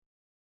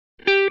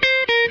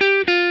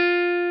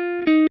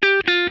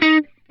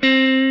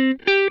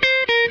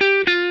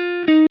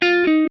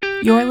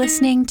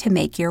listening to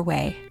Make Your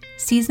Way,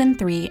 Season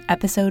 3,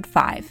 Episode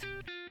 5.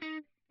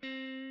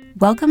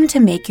 Welcome to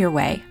Make Your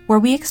Way, where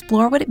we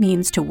explore what it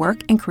means to work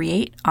and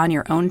create on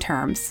your own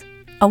terms.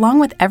 Along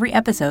with every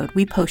episode,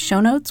 we post show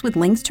notes with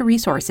links to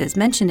resources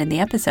mentioned in the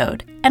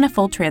episode and a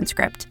full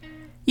transcript.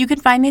 You can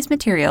find these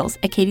materials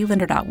at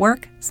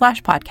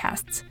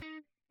katielinder.work/podcasts.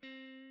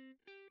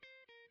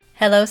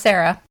 Hello,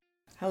 Sarah.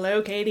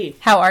 Hello, Katie.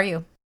 How are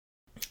you?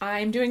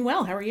 I'm doing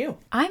well. How are you?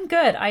 I'm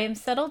good. I am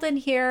settled in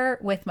here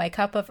with my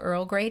cup of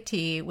Earl Grey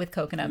tea with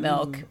coconut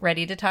milk,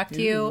 ready to talk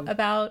to you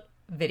about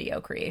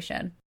video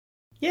creation.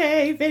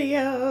 Yay,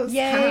 videos.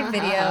 Yay,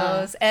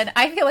 videos. And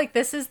I feel like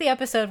this is the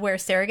episode where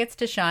Sarah gets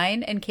to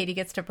shine and Katie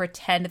gets to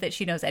pretend that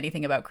she knows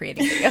anything about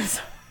creating videos.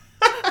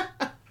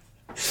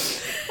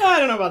 I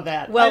don't know about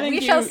that. Well,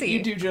 we shall see.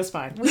 You do just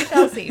fine. We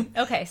shall see.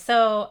 Okay,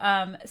 so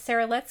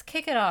Sarah, let's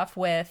kick it off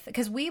with,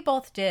 because we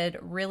both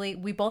have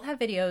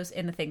videos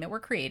in the thing that we're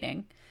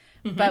creating,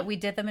 but we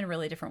did them in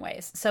really different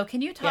ways. So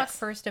can you talk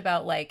first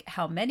about like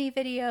how many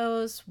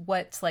videos,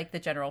 what's like the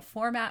general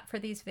format for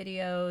these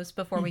videos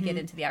before we get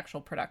into the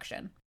actual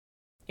production?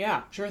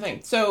 Yeah, sure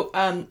thing. So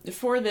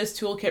for this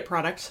toolkit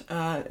product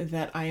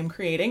that I am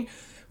creating,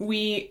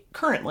 we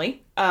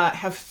currently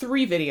have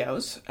 3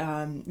 videos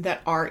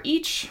that are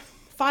each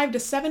 5 to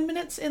 7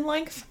 minutes in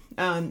length.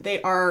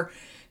 They are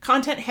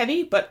content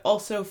heavy, but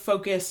also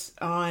focus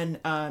on,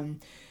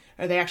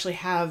 they actually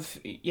have,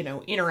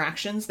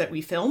 interactions that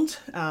we filmed.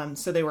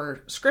 So they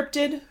were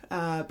scripted,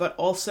 but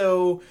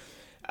also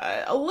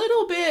a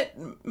little bit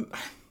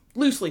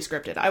loosely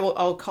scripted.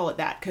 I'll call it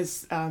that,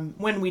 because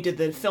when we did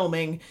the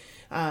filming,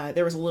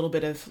 there was a little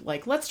bit of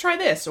like, let's try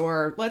this,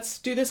 or let's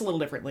do this a little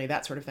differently,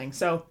 that sort of thing.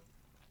 So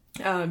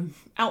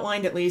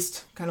outlined, at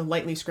least kind of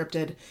lightly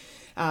scripted.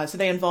 So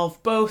they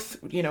involve both,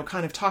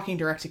 kind of talking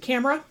direct to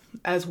camera,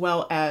 as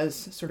well as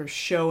sort of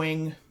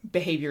showing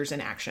behaviors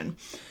in action.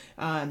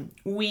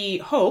 We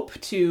hope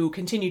to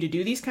continue to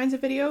do these kinds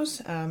of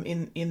videos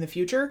in the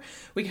future.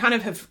 We kind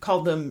of have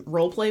called them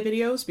role play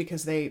videos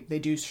because they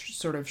do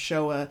sort of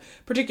show a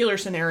particular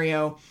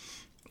scenario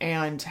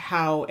and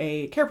how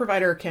a care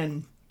provider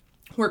can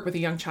work with a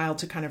young child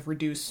to kind of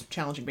reduce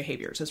challenging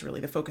behaviors is really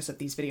the focus of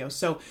these videos.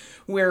 So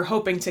we're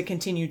hoping to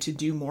continue to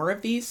do more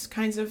of these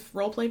kinds of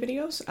role play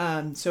videos.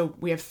 So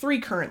we have 3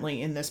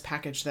 currently in this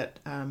package that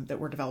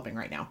we're developing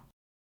right now.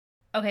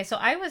 Okay, so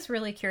I was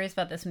really curious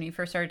about this when you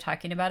first started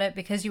talking about it,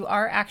 because you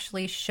are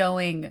actually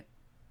showing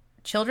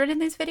children in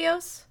these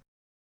videos?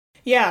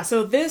 Yeah,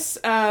 so this,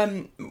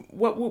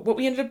 what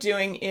we ended up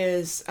doing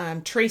is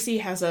Tracy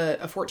has a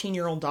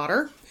 14-year-old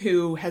daughter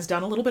who has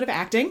done a little bit of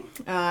acting,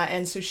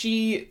 and so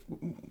she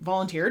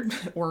volunteered,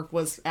 or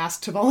was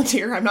asked to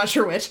volunteer, I'm not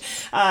sure which,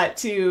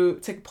 to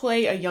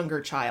play a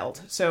younger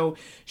child. So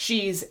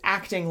she's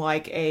acting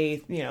like a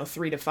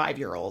 3 to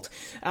 5-year-old.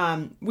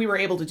 We were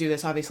able to do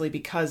this obviously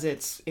because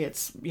it's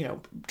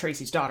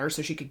Tracy's daughter,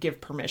 so she could give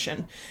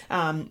permission.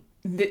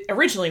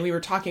 Originally, we were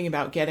talking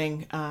about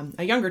getting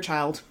a younger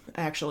child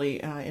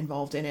actually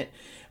involved in it,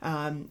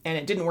 and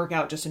it didn't work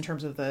out just in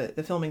terms of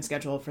the filming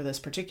schedule for this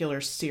particular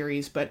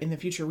series, but in the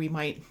future we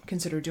might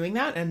consider doing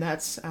that, and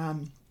that's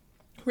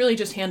really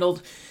just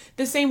handled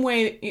the same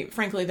way,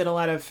 frankly, that a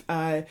lot of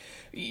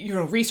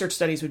research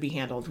studies would be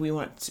handled. We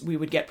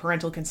would get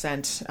parental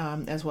consent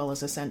as well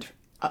as assent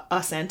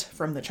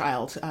from the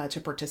child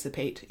to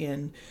participate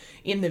in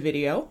the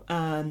video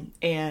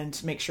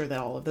and make sure that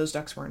all of those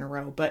ducks were in a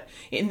row. But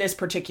in this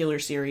particular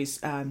series,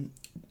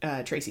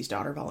 Tracy's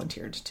daughter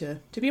volunteered to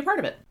be a part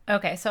of it.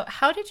 Okay, so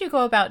how did you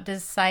go about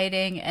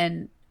deciding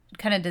and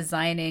kind of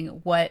designing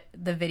what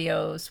the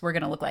videos were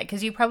going to look like?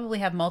 Because you probably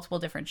have multiple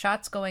different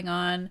shots going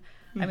on.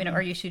 I mean,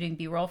 are you shooting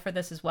B-roll for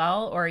this as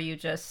well? Or are you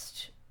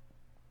just,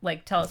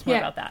 tell us more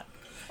about that.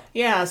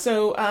 Yeah,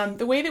 so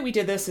the way that we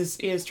did this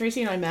is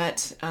Tracy and I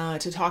met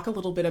to talk a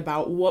little bit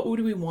about what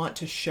would we want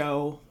to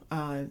show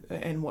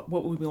and what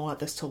would we want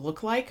this to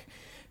look like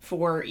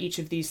for each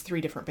of these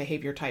 3 different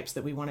behavior types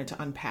that we wanted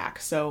to unpack.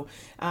 So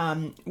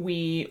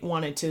we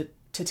wanted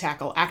to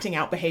tackle acting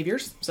out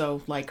behaviors,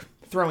 so like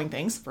throwing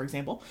things, for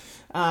example.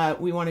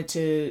 We wanted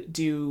to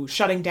do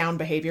shutting down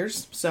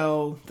behaviors,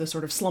 so the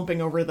sort of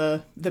slumping over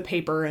the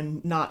paper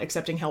and not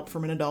accepting help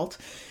from an adult.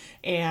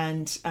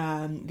 And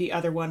the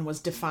other one was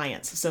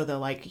defiance. So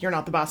the you're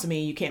not the boss of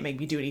me, you can't make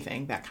me do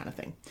anything, that kind of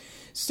thing.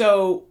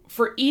 So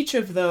for each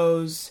of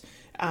those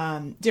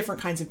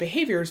different kinds of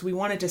behaviors, we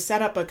wanted to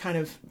set up a kind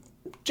of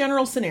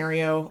general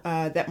scenario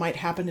that might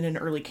happen in an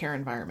early care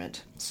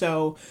environment.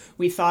 So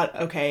we thought,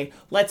 okay,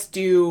 let's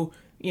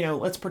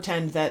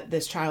pretend that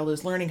this child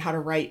is learning how to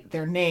write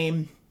their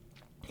name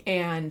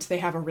and they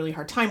have a really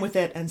hard time with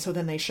it, and so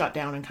then they shut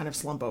down and kind of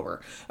slump over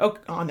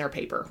on their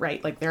paper,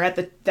 right? Like they're at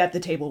the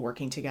table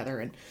working together.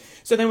 And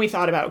so then we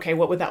thought about, okay,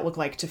 what would that look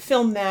like to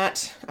film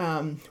that?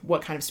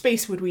 What kind of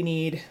space would we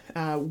need?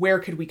 Where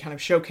could we kind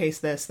of showcase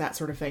this, that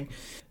sort of thing?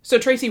 So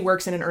Tracy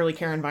works in an early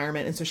care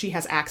environment, and so she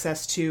has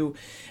access to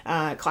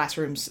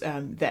classrooms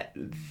that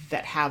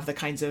have the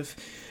kinds of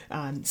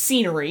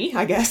scenery,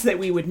 I guess, that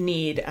we would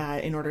need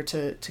in order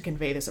to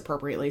convey this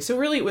appropriately. So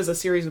really it was a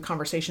series of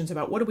conversations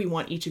about what do we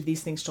want each of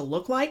these things to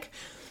look like,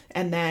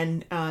 and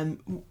then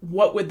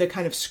what would the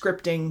kind of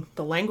scripting,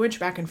 the language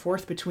back and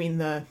forth between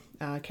the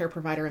care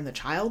provider and the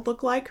child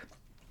look like.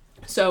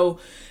 So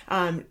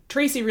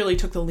Tracy really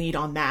took the lead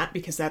on that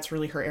because that's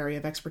really her area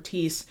of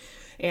expertise.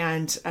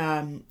 And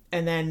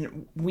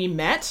then we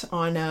met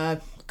on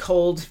a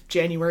cold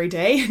January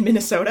day in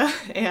Minnesota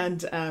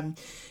and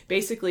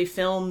basically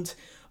filmed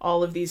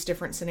all of these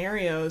different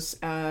scenarios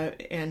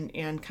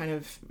and kind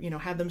of,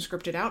 had them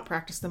scripted out,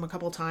 practiced them a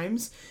couple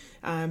times,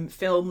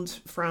 filmed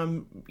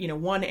from,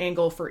 one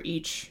angle for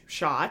each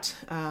shot,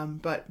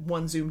 but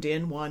one zoomed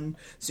in, one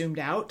zoomed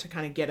out to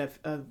kind of get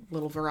a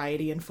little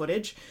variety in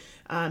footage.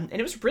 And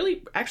it was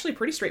really actually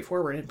pretty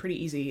straightforward and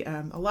pretty easy.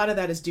 A lot of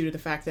that is due to the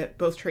fact that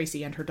both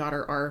Tracy and her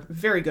daughter are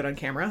very good on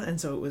camera, and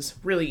so it was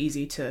really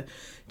easy to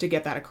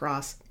get that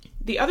across.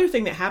 The other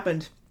thing that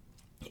happened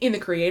in the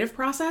creative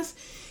process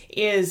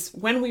is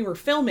when we were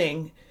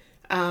filming,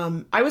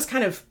 I was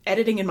kind of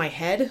editing in my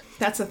head.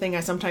 That's the thing I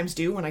sometimes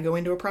do when I go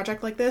into a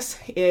project like this,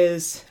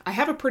 is I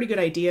have a pretty good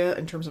idea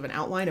in terms of an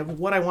outline of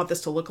what I want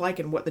this to look like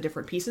and what the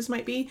different pieces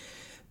might be.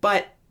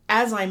 But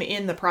as I'm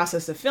in the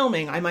process of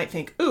filming, I might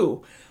think,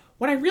 ooh,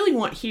 what I really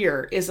want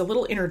here is a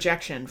little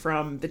interjection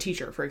from the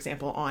teacher, for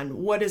example,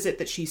 on what is it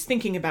that she's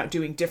thinking about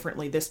doing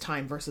differently this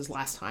time versus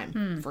last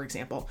time, for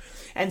example.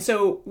 And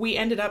so we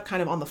ended up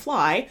kind of on the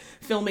fly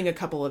filming a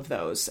couple of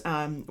those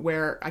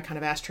where I kind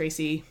of asked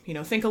Tracy,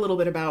 think a little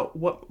bit about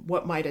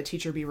what might a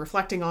teacher be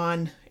reflecting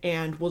on,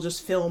 and we'll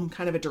just film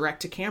kind of a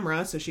direct to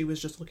camera. So she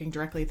was just looking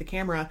directly at the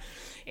camera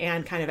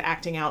and kind of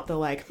acting out the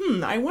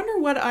I wonder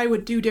what I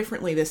would do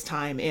differently this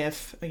time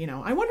if,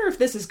 I wonder if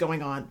this is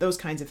going on, those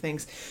kinds of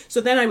things.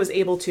 So then I was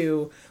able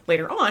to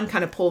later on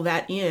kind of pull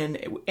that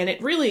in, and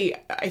it really,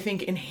 I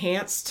think,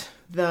 enhanced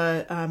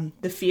the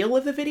feel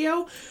of the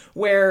video,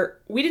 where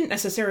we didn't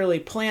necessarily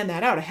plan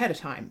that out ahead of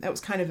time. That was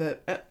kind of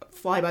a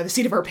fly by the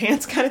seat of our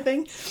pants kind of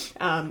thing.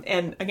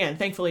 And again,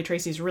 thankfully,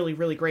 Tracy's really,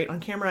 really great on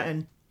camera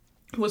and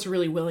was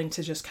really willing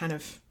to just kind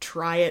of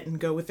try it and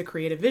go with the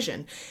creative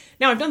vision.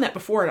 Now, I've done that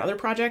before at other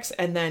projects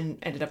and then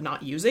ended up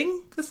not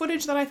using the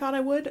footage that I thought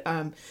I would.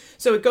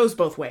 So it goes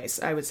both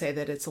ways. I would say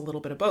that it's a little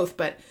bit of both,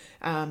 but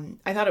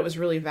I thought it was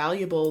really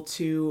valuable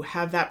to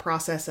have that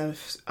process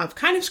of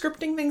kind of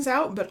scripting things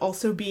out, but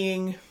also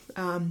being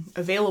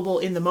available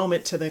in the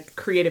moment to the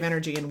creative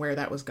energy and where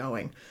that was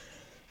going.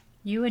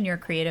 You and your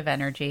creative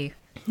energy.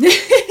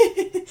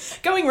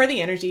 Going where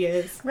the energy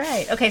is.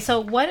 Right. Okay.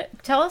 So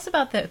tell us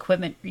about the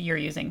equipment you're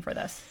using for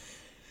this.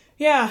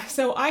 Yeah.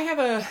 So I have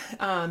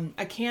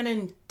a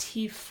Canon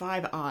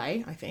T5i,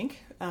 I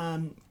think.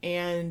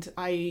 And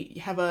I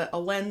have a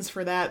lens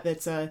for that.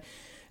 That's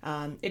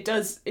it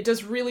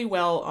does really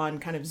well on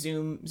kind of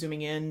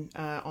zooming in,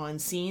 on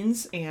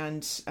scenes.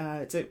 And,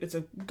 it's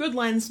a good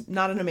lens,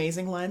 not an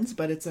amazing lens,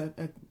 but it's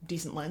a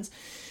decent lens.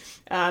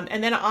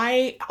 And then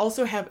I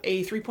also have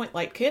a 3-point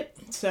light kit.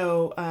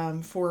 So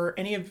for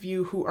any of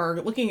you who are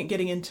looking at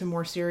getting into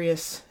more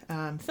serious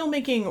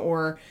filmmaking,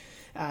 or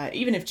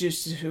even if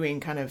just doing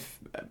kind of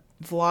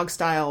vlog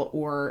style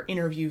or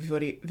interview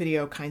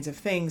video kinds of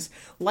things,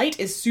 light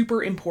is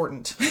super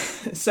important.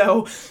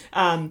 So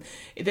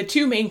the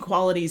two main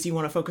qualities you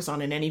want to focus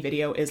on in any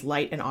video is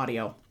light and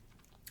audio.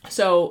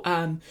 So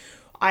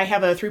I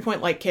have a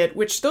 3-point light kit,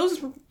 which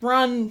those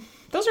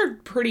are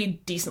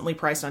pretty decently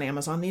priced on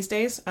Amazon these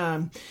days.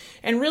 And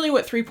really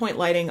what 3-point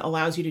lighting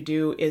allows you to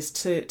do is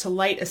to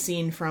light a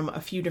scene from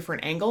a few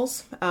different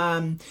angles.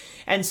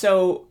 And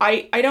so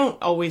I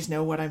don't always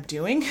know what I'm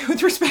doing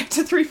with respect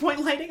to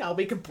 3-point lighting. I'll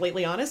be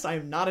completely honest.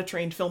 I'm not a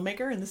trained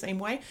filmmaker in the same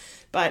way,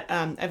 but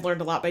I've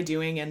learned a lot by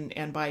doing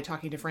and by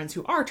talking to friends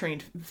who are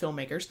trained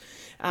filmmakers.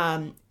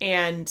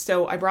 And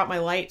so I brought my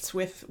lights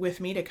with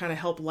me to kind of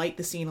help light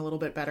the scene a little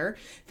bit better.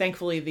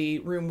 Thankfully, the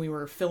room we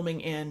were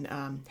filming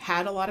in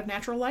had a lot of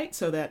natural light,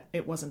 so that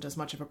it wasn't as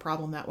much of a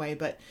problem that way.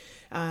 But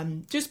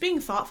just being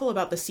thoughtful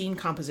about the scene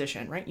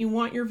composition, right? You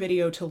want your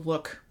video to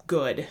look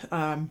good.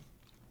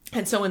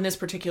 And so in this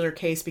particular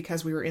case,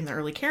 because we were in the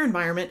early care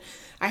environment,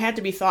 I had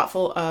to be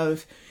thoughtful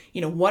of,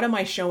 what am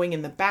I showing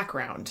in the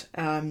background?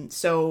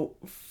 So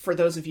for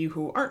those of you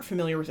who aren't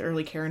familiar with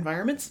early care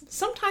environments,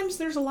 sometimes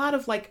there's a lot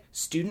of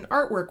student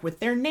artwork with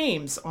their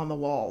names on the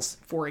walls,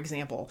 for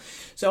example.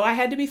 So I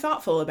had to be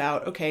thoughtful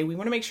about, okay, we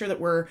want to make sure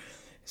that we're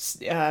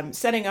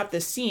setting up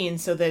this scene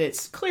so that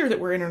it's clear that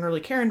we're in an early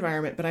care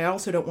environment, but I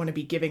also don't want to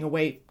be giving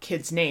away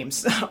kids'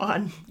 names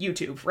on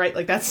YouTube,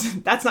 right?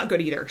 That's not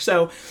good either.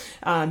 So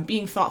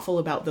being thoughtful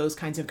about those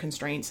kinds of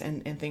constraints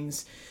and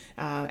things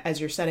as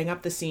you're setting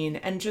up the scene,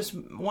 and just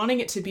wanting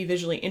it to be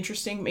visually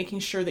interesting, making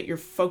sure that you're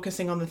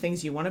focusing on the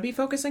things you want to be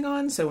focusing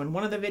on. So in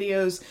one of the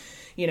videos,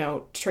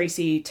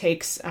 Tracy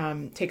takes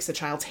the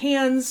child's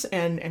hands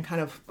and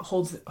kind of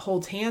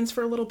holds hands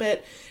for a little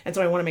bit. And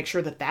so I want to make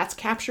sure that that's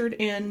captured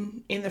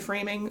in the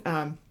framing.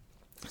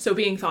 So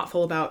being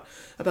thoughtful about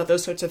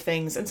those sorts of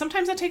things. And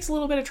sometimes that takes a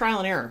little bit of trial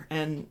and error.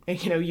 And,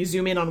 you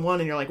zoom in on one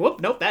and you're like, whoop,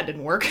 nope, that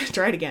didn't work.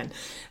 Try it again.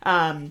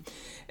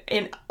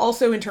 And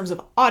also in terms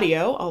of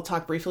audio, I'll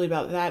talk briefly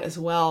about that as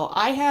well.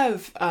 I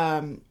have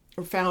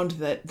found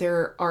that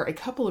there are a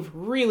couple of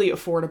really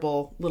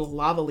affordable little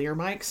lavalier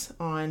mics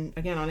on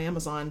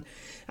Amazon,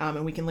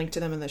 and we can link to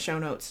them in the show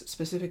notes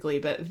specifically,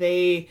 but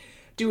they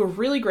do a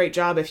really great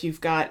job if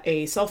you've got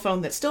a cell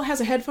phone that still has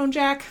a headphone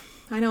jack.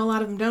 I know a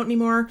lot of them don't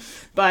anymore,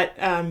 but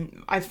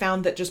I've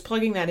found that just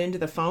plugging that into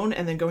the phone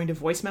and then going to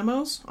voice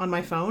memos on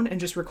my phone and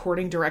just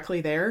recording directly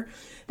there,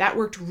 that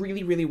worked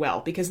really, really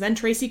well, because then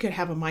Tracy could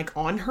have a mic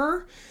on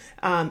her,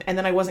 and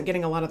then I wasn't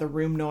getting a lot of the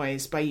room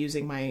noise by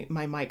using my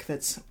mic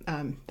that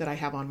I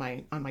have on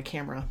my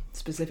camera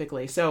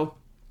specifically. So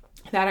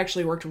that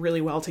actually worked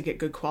really well to get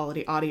good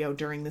quality audio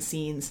during the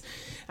scenes.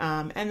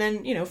 And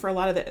then, for a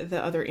lot of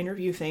the other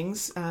interview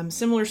things,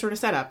 similar sort of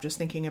setup, just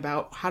thinking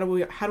about how do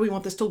we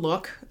want this to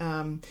look?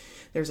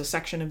 There's a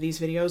section of these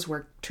videos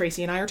where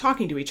Tracy and I are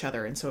talking to each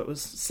other. And so it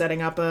was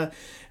setting up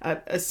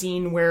a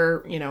scene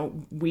where,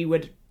 we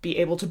would be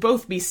able to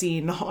both be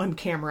seen on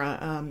camera,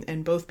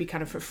 and both be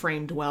kind of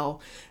framed well,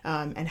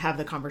 and have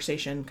the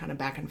conversation kind of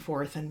back and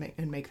forth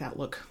and make that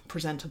look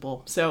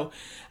presentable. So,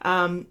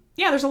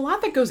 there's a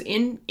lot that goes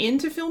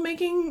into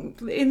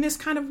filmmaking in this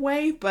kind of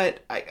way,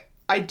 but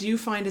I do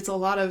find it's a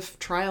lot of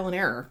trial and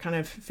error, kind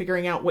of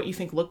figuring out what you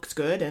think looks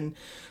good and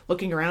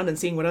looking around and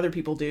seeing what other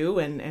people do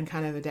and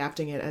kind of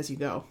adapting it as you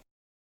go.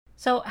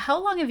 So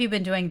how long have you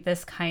been doing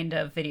this kind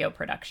of video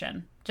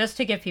production? Just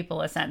to give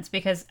people a sense,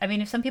 because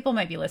if some people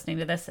might be listening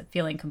to this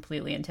feeling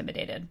completely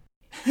intimidated.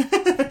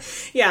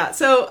 Yeah,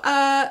 so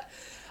I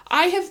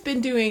have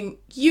been doing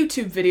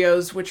YouTube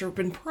videos, which have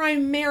been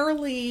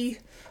primarily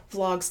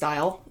vlog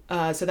style.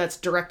 So that's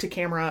direct to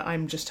camera.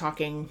 I'm just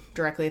talking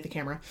directly at the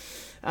camera,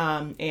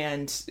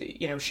 and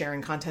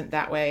sharing content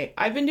that way.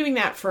 I've been doing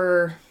that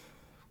for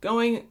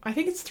I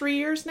think it's 3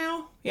 years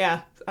now.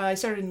 Yeah, I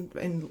started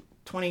in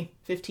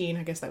 2015,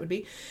 I guess that would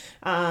be.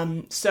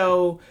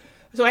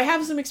 So I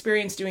have some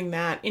experience doing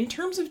that. In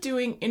terms of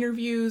doing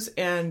interviews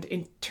and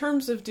in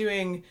terms of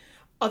doing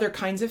other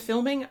kinds of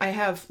filming, I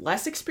have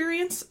less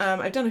experience.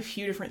 I've done a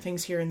few different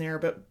things here and there,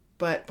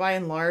 but by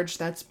and large,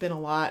 that's been a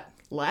lot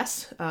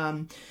less.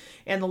 And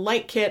the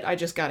light kit I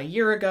just got a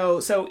year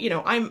ago. So,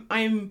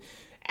 I'm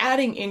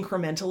adding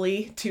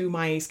incrementally to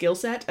my skill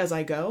set as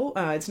I go.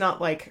 It's not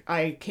like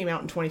I came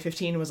out in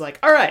 2015 and was like,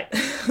 all right,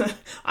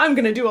 I'm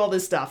going to do all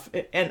this stuff.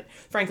 And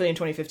frankly, in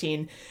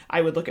 2015,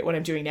 I would look at what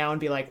I'm doing now and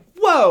be like,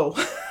 whoa,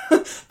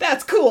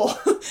 that's cool.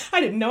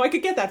 I didn't know I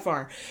could get that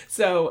far.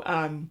 So,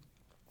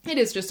 it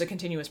is just a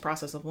continuous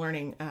process of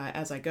learning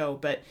as I go.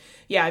 But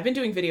yeah, I've been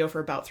doing video for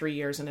about 3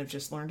 years and I've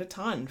just learned a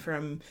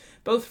ton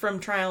both from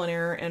trial and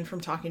error and from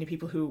talking to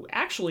people who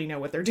actually know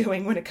what they're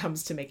doing when it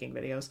comes to making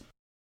videos.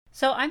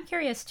 So I'm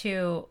curious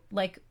too,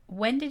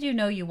 when did you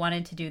know you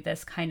wanted to do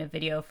this kind of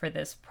video for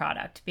this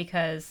product?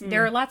 Because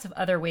there are lots of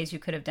other ways you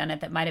could have done it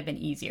that might have been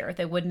easier.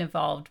 That wouldn't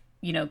involve,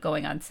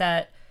 going on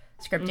set,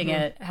 scripting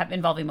it,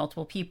 involving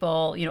multiple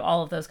people,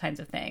 all of those kinds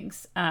of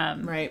things.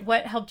 Right.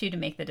 What helped you to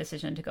make the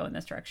decision to go in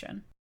this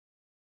direction?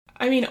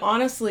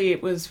 Honestly,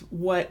 it was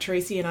what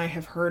Tracy and I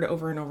have heard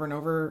over and over and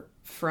over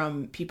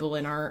from people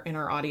in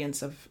our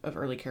audience of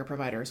early care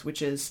providers,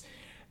 which is,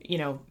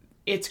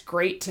 it's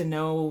great to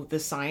know the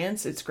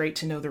science. It's great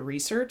to know the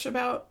research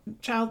about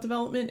child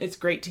development. It's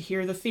great to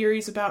hear the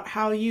theories about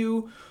how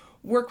you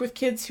work with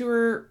kids who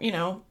are,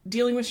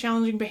 dealing with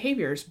challenging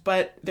behaviors.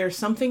 But there's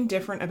something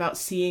different about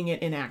seeing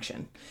it in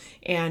action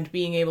and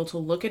being able to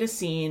look at a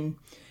scene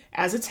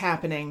as it's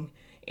happening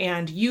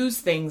and use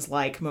things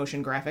like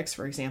motion graphics,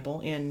 for example,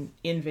 in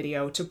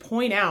video to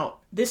point out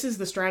this is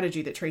the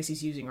strategy that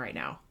Tracy's using right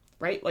now,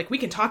 right? We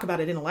can talk about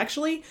it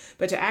intellectually,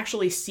 but to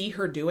actually see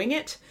her doing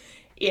it,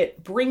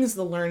 it brings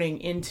the learning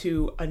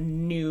into a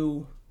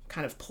new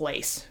kind of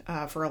place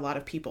for a lot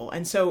of people.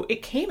 And so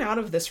it came out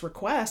of this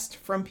request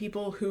from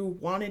people who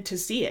wanted to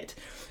see it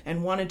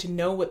and wanted to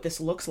know what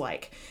this looks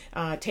like,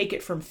 take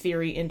it from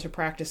theory into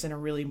practice in a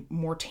really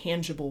more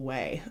tangible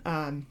way.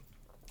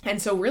 And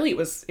so really it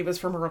was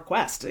from a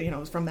request, it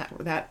was from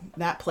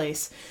that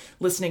place,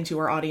 listening to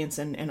our audience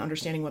and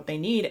understanding what they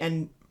need,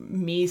 and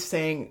me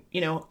saying,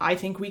 I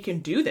think we can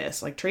do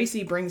this.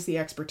 Tracy brings the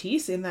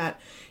expertise in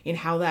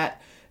how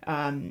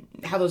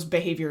those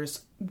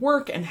behaviors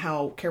work and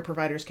how care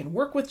providers can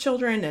work with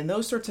children and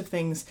those sorts of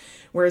things.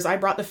 Whereas I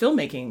brought the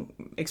filmmaking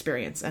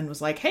experience and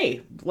was like,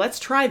 hey, let's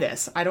try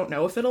this. I don't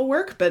know if it'll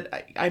work,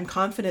 but I'm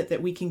confident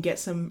that we can get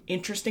some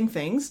interesting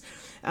things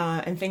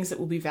and things that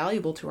will be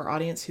valuable to our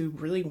audience who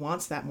really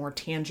wants that more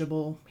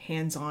tangible,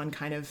 hands-on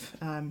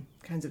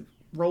kinds of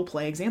role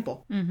play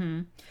example.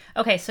 Mm-hmm.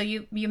 Okay. So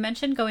you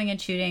mentioned going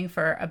and shooting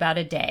for about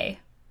a day.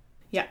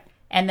 Yeah.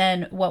 And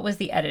then what was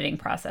the editing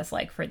process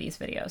like for these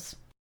videos?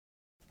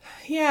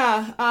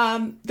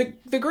 Yeah,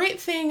 the great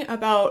thing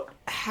about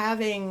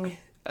having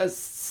a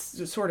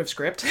sort of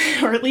script,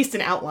 or at least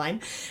an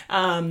outline,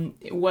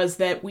 was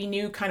that we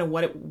knew kind of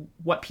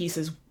what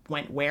pieces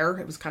went where.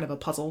 It was kind of a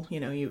puzzle,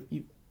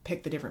 you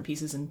pick the different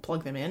pieces and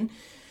plug them in.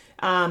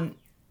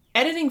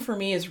 Editing for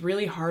me is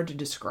really hard to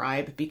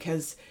describe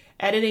because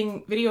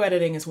video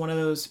editing is one of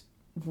those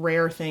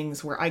rare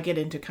things where I get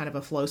into kind of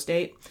a flow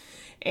state,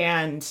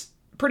 and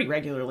pretty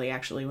regularly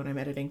actually when I'm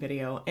editing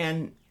video.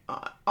 And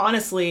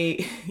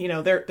honestly,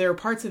 there are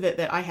parts of it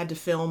that I had to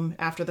film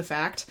after the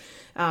fact,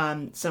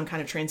 some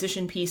kind of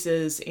transition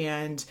pieces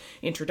and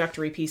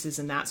introductory pieces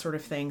and that sort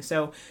of thing.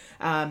 So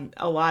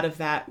a lot of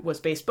that was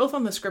based both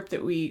on the script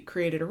that we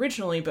created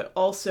originally, but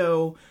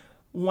also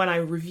when I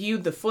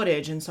reviewed the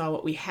footage and saw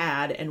what we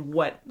had and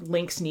what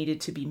links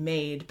needed to be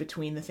made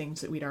between the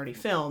things that we'd already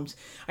filmed,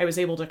 I was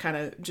able to kind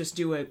of just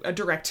do a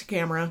direct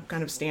camera,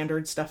 kind of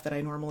standard stuff that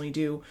I normally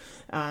do,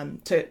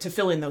 to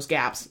fill in those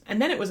gaps. And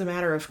then it was a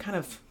matter of kind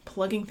of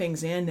plugging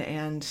things in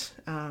and,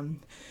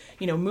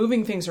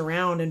 moving things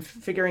around and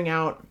figuring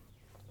out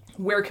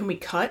where can we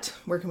cut,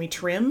 where can we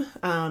trim,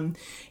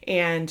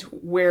 and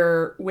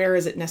where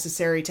is it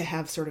necessary to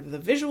have sort of the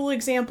visual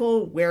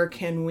example, where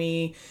can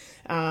we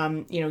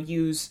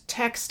use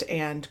text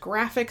and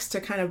graphics to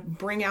kind of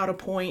bring out a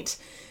point.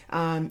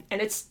 And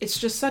it's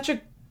just such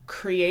a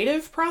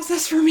creative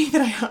process for me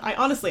that I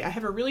honestly, I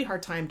have a really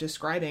hard time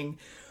describing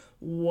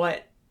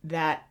what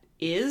that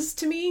is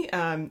to me.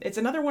 It's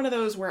another one of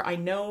those where I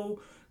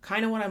know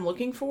kind of what I'm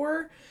looking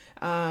for,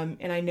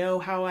 and I know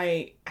how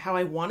I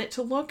want it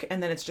to look,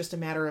 and then it's just a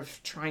matter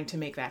of trying to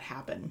make that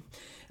happen.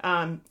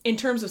 In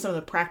terms of some of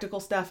the practical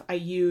stuff, I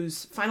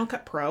use Final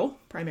Cut Pro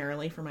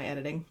primarily for my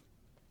editing.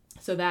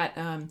 So that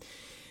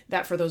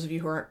for those of you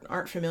who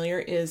aren't familiar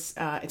is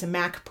it's a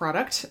Mac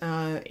product,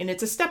 and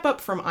it's a step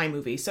up from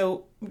iMovie.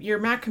 So your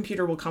Mac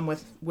computer will come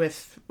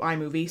with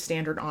iMovie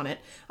standard on it.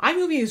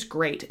 iMovie is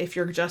great if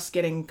you're just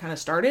getting kind of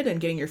started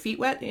and getting your feet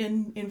wet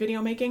in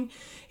video making.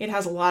 It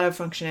has a lot of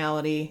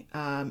functionality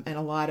and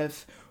a lot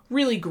of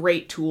really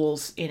great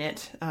tools in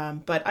it.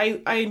 But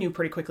I knew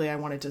pretty quickly I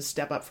wanted to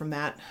step up from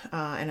that,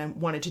 and I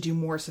wanted to do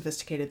more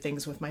sophisticated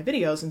things with my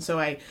videos. And so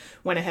I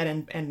went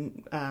ahead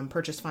and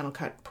purchased Final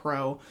Cut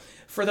Pro.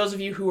 For those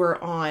of you who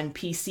are on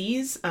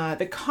PCs,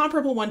 the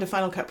comparable one to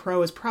Final Cut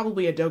Pro is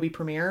probably Adobe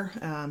Premiere.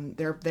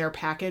 Their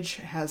package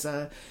has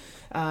a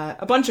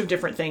bunch of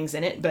different things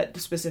in it, but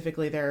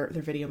specifically their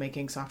video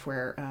making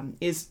software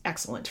is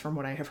excellent from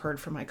what I have heard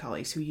from my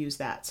colleagues who use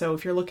that. So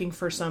if you're looking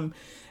for some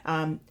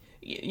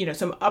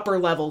some upper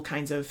level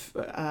kinds of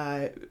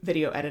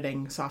video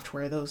editing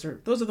software, those are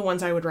the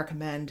ones I would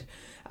recommend.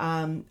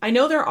 I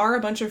know there are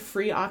a bunch of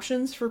free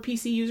options for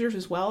PC users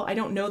as well. I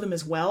don't know them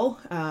as well.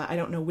 I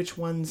don't know which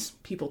ones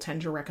people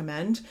tend to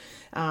recommend,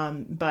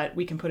 but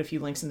we can put a few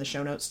links in the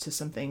show notes to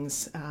some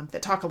things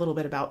that talk a little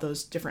bit about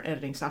those different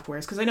editing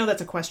softwares, because I know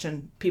that's a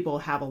question people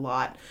have a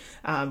lot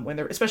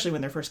especially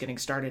when they're first getting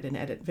started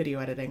in video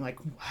editing. Like,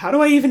 how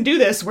do I even do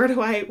this? Where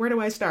do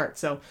I start?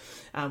 So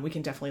we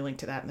can definitely link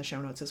to that in the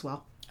show notes as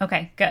well.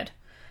 Okay, good.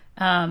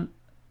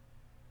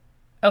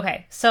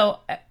 Okay, so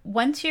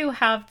once you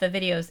have the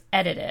videos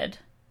edited,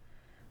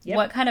 yep,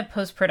 what kind of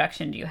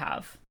post-production do you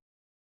have?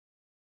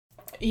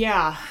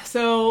 Yeah,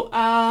 so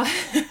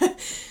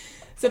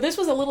so this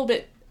was a little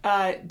bit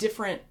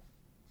different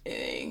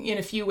in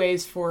a few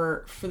ways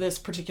for this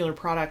particular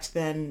product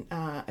than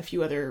a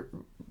few other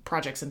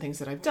projects and things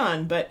that I've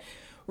done. But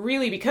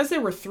really, because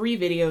there were 3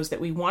 videos that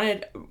we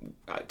wanted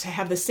to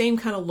have the same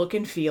kind of look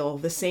and feel,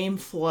 the same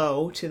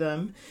flow to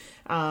them,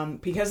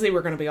 because they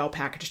were going to be all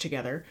packaged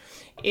together,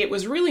 it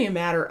was really a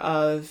matter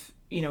of,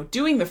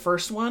 doing the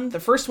first one. The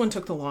first one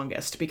took the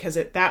longest because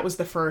that was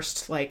the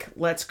first,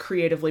 let's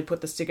creatively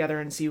put this together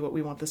and see what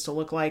we want this to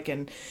look like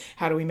and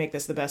how do we make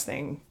this the best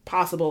thing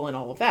possible and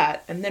all of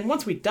that. And then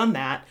once we'd done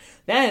that,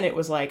 then it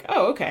was like,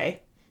 oh,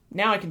 okay,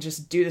 now I can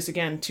just do this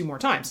again 2 more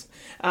times.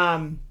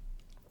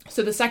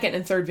 So the second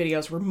and third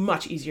videos were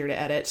much easier to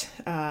edit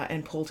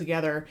and pull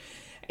together.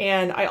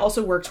 And I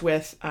also worked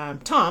with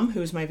Tom,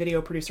 who's my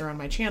video producer on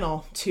my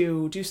channel,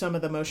 to do some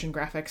of the motion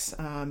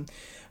graphics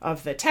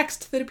of the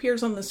text that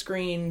appears on the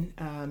screen,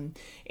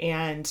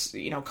 and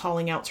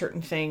calling out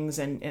certain things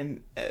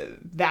and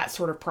that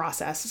sort of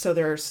process. So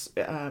there's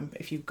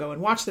if you go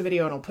and watch the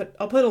video, and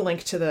I'll put a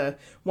link to the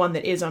one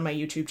that is on my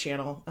YouTube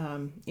channel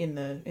in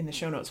the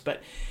show notes.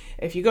 But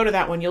if you go to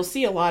that one, you'll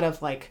see a lot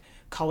of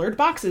colored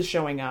boxes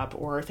showing up,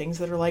 or things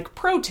that are like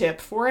pro tip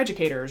for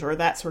educators, or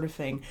that sort of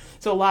thing.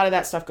 So a lot of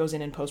that stuff goes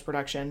in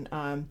post-production,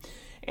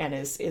 and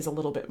is a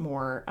little bit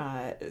more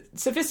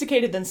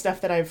sophisticated than stuff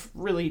that I've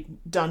really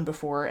done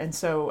before. And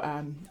so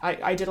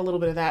I did a little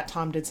bit of that.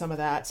 Tom did some of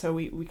that. So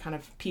we kind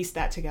of pieced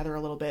that together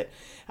a little bit.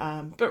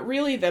 But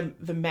really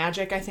the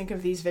magic, I think,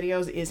 of these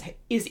videos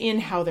is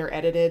in how they're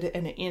edited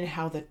and in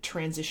how the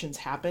transitions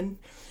happen.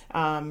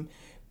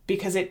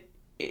 Because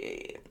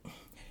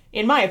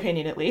in my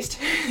opinion, at least,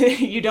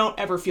 you don't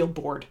ever feel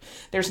bored.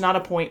 There's not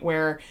a point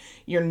where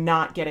you're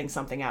not getting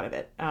something out of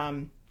it.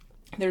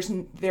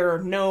 There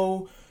are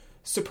no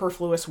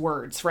superfluous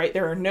words, right?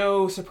 There are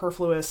no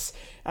superfluous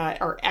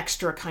or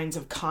extra kinds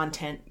of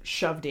content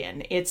shoved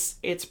in.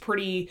 It's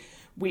pretty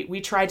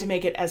we tried to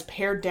make it as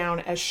pared down,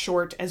 as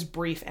short, as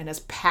brief, and as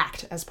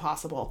packed as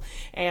possible.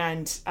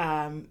 And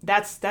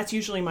that's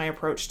usually my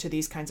approach to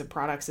these kinds of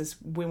products is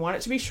we want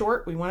it to be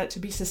short, we want it to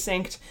be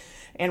succinct,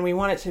 and we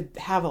want it to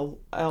have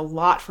a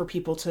lot for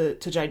people to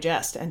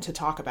digest and to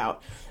talk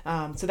about.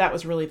 So that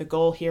was really the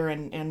goal here.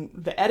 And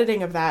the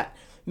editing of that,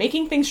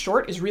 making things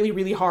short is really,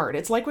 really hard.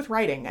 It's like with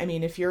writing. I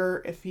mean, if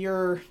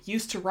you're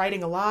used to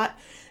writing a lot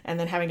and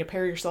then having to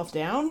pare yourself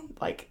down,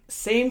 like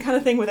same kind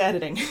of thing with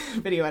editing,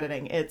 video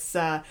editing. It's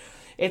a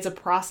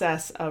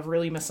process of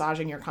really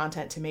massaging your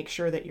content to make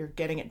sure that you're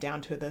getting it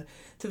down to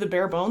the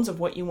bare bones of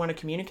what you want to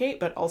communicate,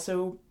 but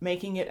also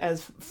making it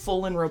as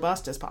full and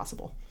robust as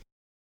possible.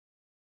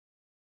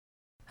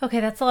 Okay,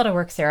 that's a lot of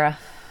work, Sarah.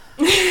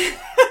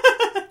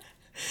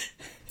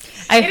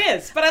 It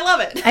is, but I love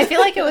it. I feel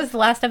like it was the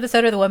last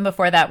episode or the one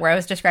before that where I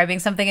was describing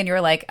something and you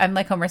were like, I'm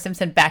like Homer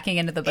Simpson backing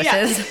into the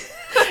bushes.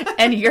 Yeah.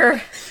 And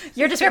you're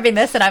describing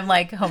this and I'm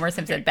like Homer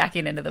Simpson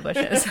backing into the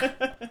bushes.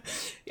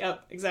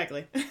 Yep,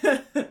 exactly.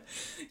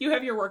 You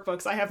have your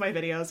workbooks, I have my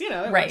videos, it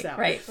right, works out.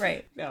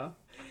 Right.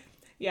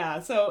 Yeah,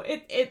 so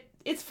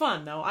it's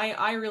fun though.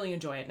 I really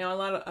enjoy it. Now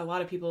a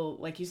lot of people,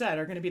 like you said,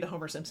 are going to be the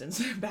Homer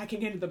Simpsons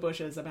backing into the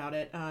bushes about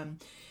it.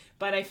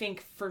 But I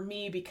think for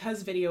me,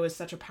 because video is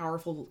such a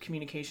powerful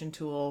communication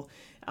tool,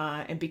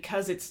 and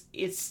because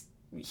it's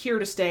here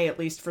to stay, at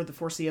least for the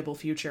foreseeable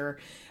future,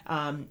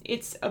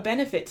 it's a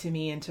benefit to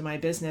me and to my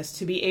business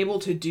to be able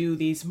to do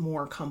these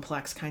more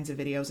complex kinds of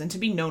videos and to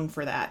be known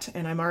for that.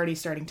 And I'm already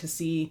starting to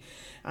see,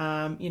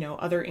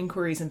 other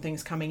inquiries and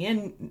things coming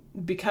in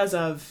because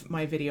of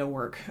my video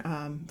work,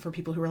 for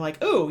people who are like,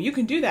 oh, you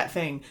can do that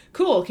thing.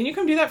 Cool. Can you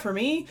come do that for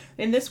me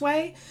in this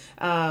way?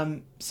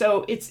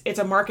 So it's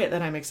a market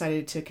that I'm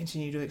excited to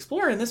continue to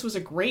explore. And this was a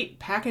great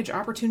package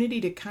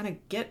opportunity to kind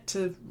of get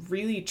to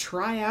really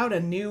try out a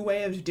new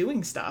way of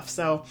doing stuff.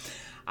 So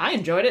I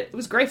enjoyed it. It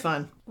was great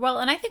fun. Well,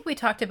 and I think we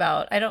talked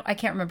about, I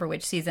can't remember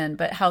which season,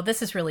 but how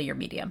this is really your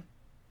medium.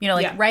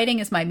 Yeah. Writing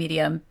is my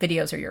medium,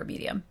 videos are your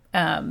medium.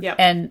 Yep.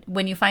 And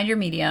when you find your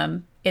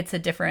medium, it's a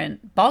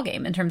different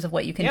ballgame in terms of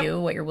what you can Yep.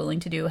 do, what you're willing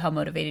to do, how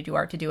motivated you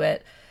are to do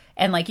it.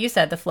 And like you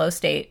said, the flow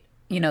state,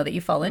 that you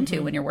fall into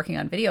Mm-hmm. when you're working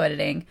on video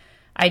editing.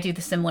 I do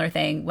the similar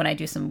thing when I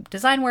do some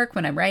design work,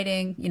 when I'm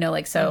writing,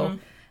 Mm-hmm.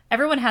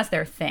 Everyone has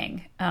their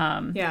thing.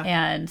 Yeah.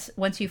 And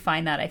once you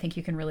find that, I think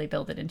you can really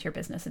build it into your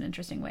business in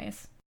interesting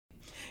ways.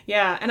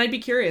 Yeah. And I'd be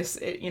curious,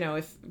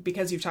 if,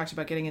 because you've talked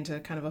about getting into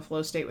kind of a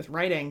flow state with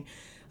writing,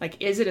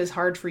 like, is it as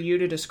hard for you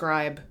to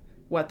describe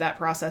what that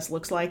process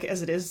looks like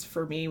as it is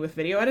for me with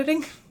video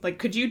editing? Like,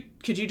 could you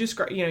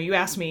describe, you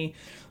asked me,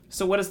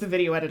 so what does the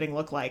video editing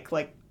look like?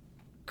 Like,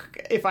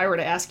 if I were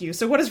to ask you,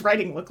 so what does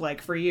writing look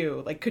like for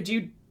you? Like, could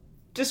you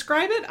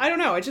describe it? I don't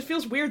know. It just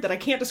feels weird that I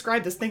can't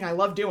describe this thing I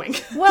love doing.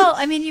 Well,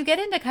 I mean, you get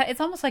into,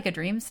 it's almost like a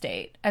dream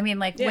state. I mean,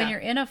 like Yeah. when you're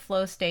in a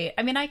flow state,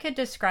 I mean, I could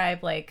describe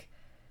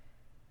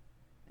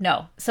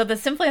no. So the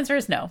simple answer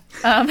is no.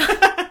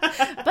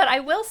 But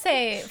I will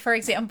say, for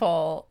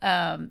example,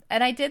 and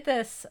I did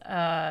this,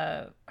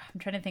 I'm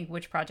trying to think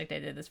which project I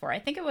did this for. I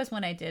think it was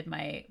when I did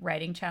my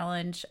writing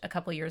challenge a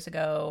couple years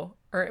ago,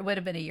 or it would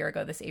have been a year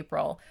ago this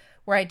April,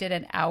 where I did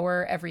an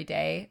hour every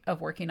day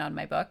of working on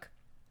my book.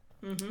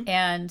 Mm-hmm.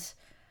 And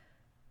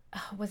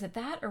was it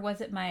that, or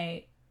was it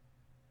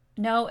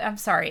no, I'm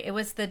sorry. It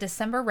was the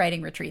December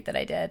writing retreat that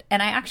I did.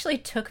 And I actually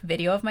took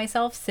video of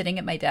myself sitting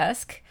at my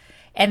desk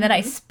and then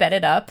I sped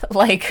it up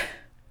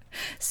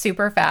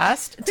super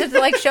fast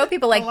to show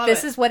people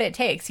this is what it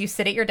takes. You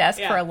sit at your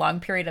desk for a long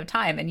period of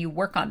time and you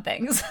work on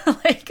things.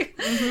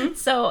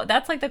 So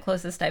that's the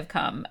closest I've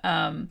come.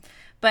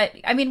 But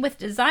I mean, with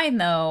design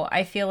though,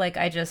 I feel like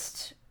I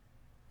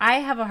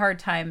have a hard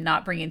time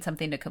not bringing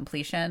something to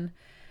completion.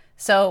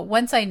 So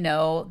once I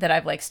know that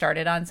I've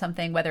started on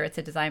something, whether it's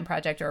a design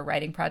project or a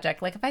writing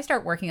project, if I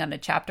start working on a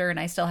chapter and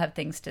I still have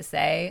things to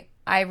say,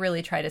 I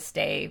really try to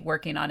stay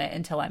working on it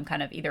until I'm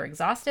kind of either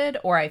exhausted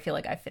or I feel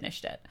like I've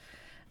finished it.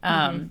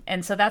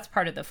 And so that's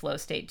part of the flow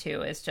state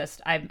too, is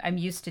just, I'm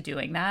used to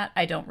doing that.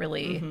 I don't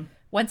really,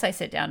 once I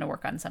sit down to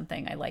work on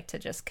something, I like to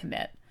just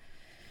commit.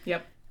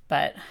 Yep.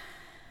 But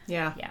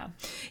yeah.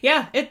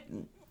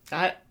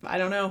 I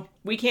don't know.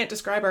 We can't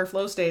describe our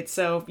flow states.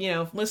 So,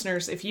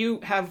 listeners, if you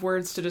have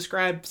words to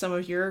describe some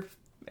of your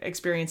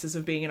experiences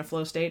of being in a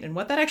flow state and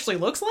what that actually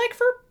looks like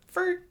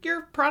for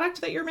your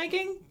product that you're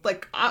making,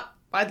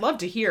 I'd love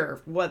to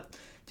hear what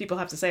people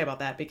have to say about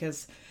that,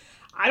 because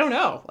I don't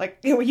know.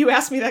 When you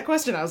asked me that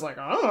question, I was like,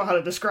 I don't know how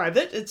to describe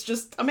it. It's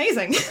just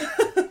amazing.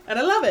 And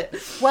I love it.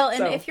 Well,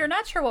 and if you're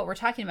not sure what we're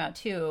talking about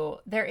too,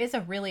 there is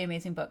a really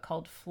amazing book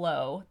called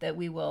Flow that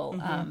we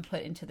will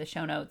put into the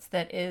show notes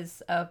that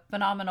is a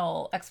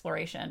phenomenal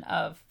exploration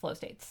of flow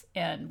states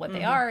and what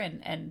they are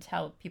and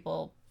how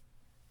people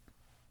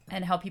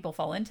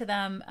fall into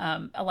them.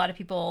 A lot of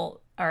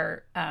people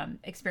are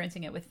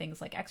experiencing it with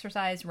things like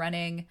exercise,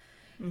 running,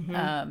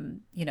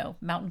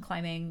 mountain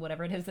climbing,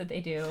 whatever it is that they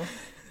do.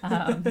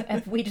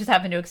 And we just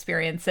happen to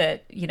experience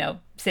it,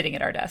 sitting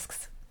at our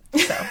desks.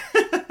 So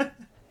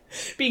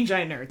being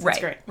giant nerds. That's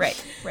great.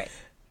 Right.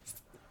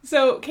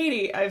 So,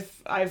 Katie,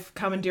 I've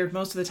commandeered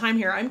most of the time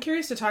here. I'm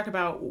curious to talk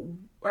about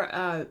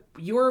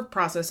your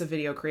process of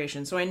video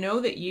creation. So I know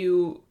that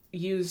you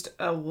used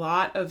a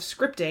lot of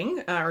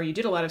scripting, or you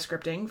did a lot of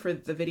scripting for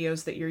the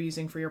videos that you're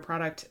using for your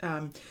product. So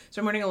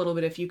I'm wondering a little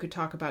bit if you could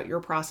talk about your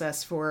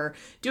process for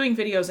doing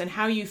videos and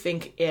how you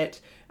think it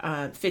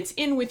fits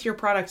in with your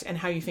product and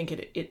how you think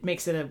it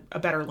makes it a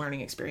better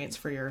learning experience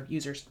for your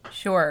users.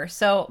 Sure.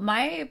 So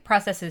my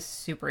process is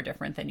super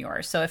different than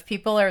yours. So if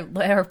people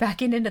are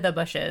backing into the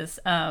bushes,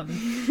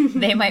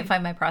 they might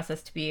find my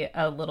process to be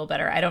a little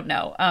better. I don't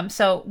know.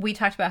 So we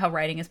talked about how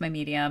writing is my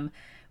medium,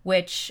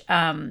 which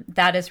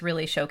that is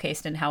really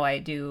showcased in how I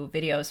do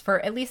videos for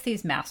at least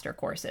these master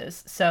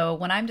courses. So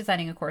when I'm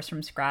designing a course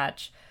from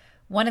scratch,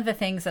 one of the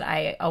things that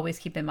I always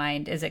keep in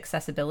mind is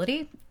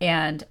accessibility.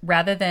 And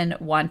rather than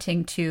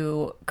wanting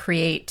to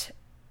create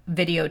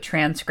video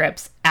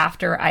transcripts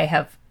after I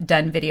have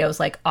done videos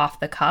like off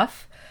the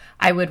cuff,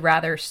 I would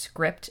rather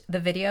script the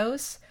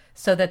videos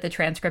so that the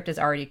transcript is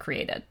already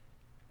created.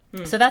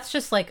 So that's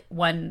just like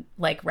one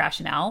like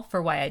rationale for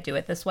why I do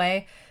it this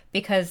way,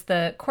 because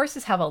the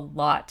courses have a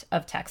lot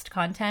of text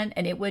content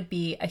and it would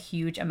be a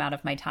huge amount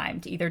of my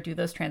time to either do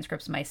those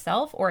transcripts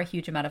myself or a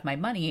huge amount of my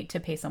money to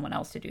pay someone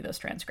else to do those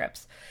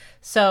transcripts.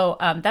 So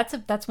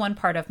that's one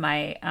part of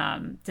my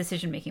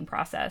decision-making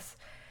process.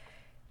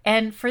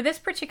 And for this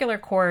particular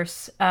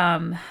course,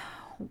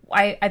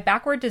 I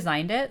backward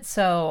designed it.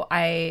 So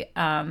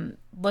I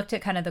looked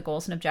at kind of the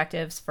goals and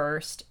objectives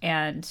first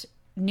and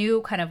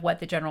knew kind of what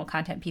the general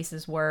content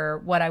pieces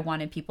were, what I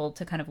wanted people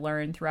to kind of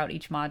learn throughout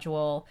each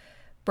module,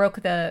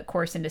 broke the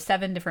course into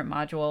 7 different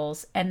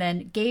modules, and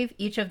then gave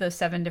each of those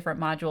 7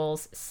 different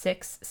modules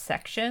 6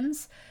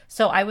 sections.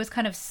 So I was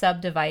kind of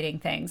subdividing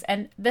things.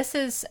 And this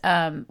is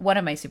one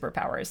of my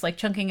superpowers. Like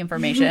chunking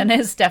information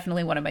is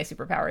definitely one of my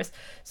superpowers.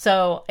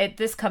 So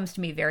this comes to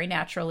me very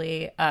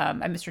naturally.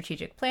 I'm a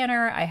strategic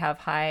planner. I have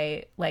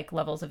high like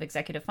levels of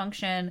executive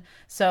function.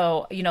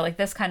 So, like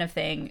this kind of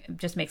thing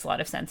just makes a lot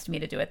of sense to me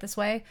to do it this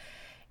way.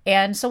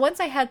 And so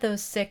once I had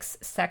those 6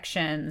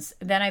 sections,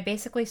 then I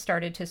basically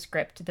started to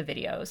script the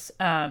videos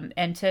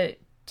and to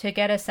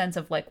get a sense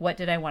of like, what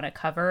did I want to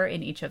cover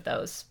in each of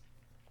those?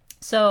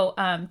 So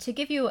to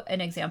give you an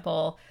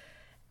example,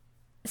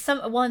 some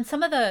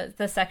of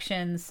the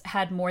sections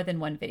had more than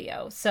one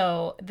video.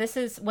 So this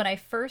is when I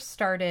first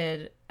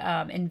started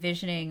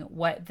envisioning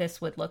what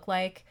this would look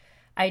like.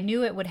 I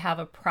knew it would have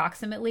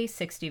approximately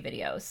 60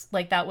 videos.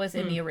 Like that was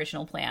in the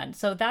original plan.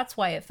 So that's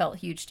why it felt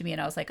huge to me.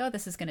 And I was like, oh,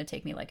 this is going to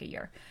take me like a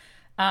year.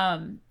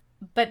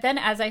 But then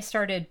as I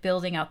started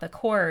building out the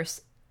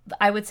course,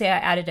 I would say I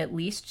added at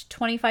least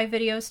 25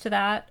 videos to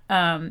that,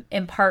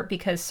 in part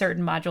because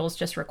certain modules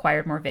just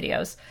required more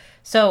videos.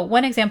 So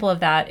one example of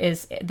that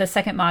is the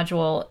second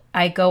module.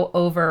 I go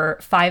over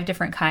 5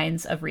 different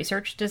kinds of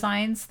research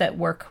designs that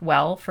work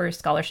well for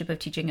Scholarship of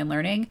Teaching and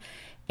Learning.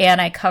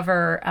 And I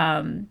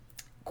cover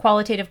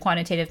qualitative,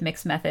 quantitative,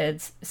 mixed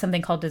methods,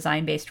 something called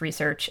design-based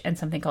research, and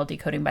something called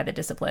decoding by the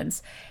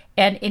disciplines.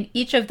 And in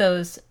each of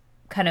those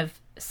kind of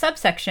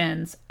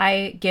subsections,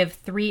 I give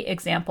 3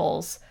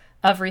 examples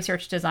of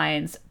research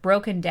designs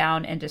broken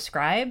down and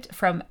described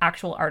from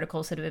actual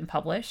articles that have been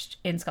published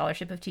in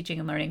Scholarship of Teaching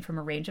and Learning from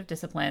a range of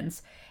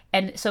disciplines.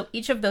 And so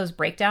each of those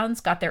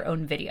breakdowns got their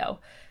own video.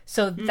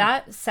 So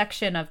that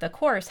section of the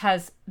course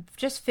has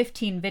just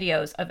 15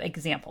 videos of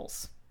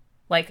examples,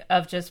 like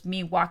of just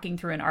me walking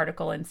through an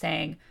article and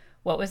saying,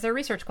 what was their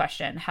research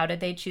question? How did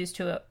they choose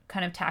to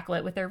kind of tackle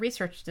it with their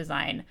research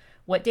design?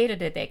 What data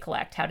did they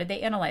collect? How did they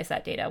analyze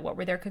that data? What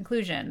were their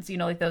conclusions?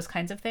 Like those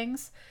kinds of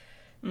things.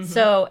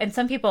 So, and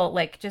some people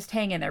like just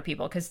hang in there,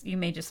 people, because you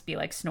may just be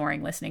like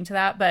snoring listening to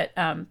that. But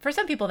for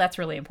some people, that's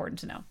really important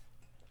to know.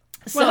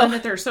 Well, and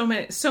that there are so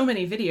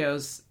many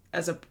videos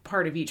as a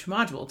part of each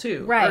module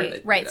too.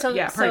 Right. Part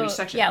of each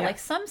section. Yeah, like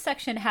some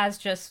section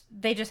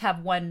they just have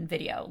one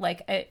video.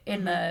 Like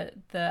in the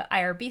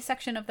IRB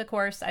section of the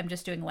course, I'm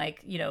just doing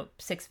like,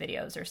 6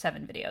 videos or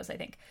 7 videos, I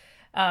think.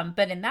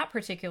 But in that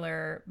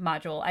particular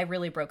module, I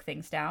really broke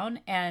things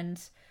down. And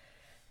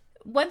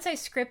once I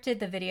scripted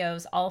the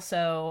videos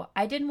also,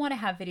 I didn't want to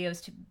have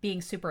videos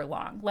being super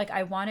long. Like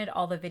I wanted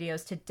all the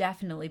videos to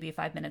definitely be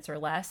 5 minutes or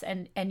less.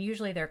 And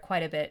usually they're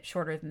quite a bit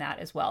shorter than that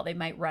as well. They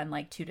might run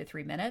like 2 to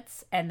 3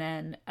 minutes. And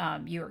then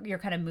you're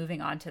kind of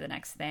moving on to the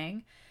next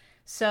thing.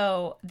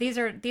 So these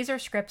are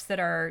scripts that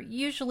are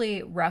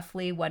usually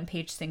roughly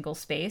 1-page single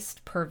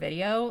spaced per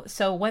video.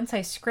 So once I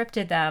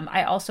scripted them,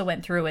 I also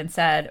went through and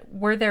said,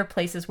 were there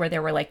places where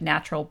there were like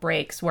natural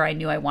breaks where I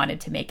knew I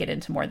wanted to make it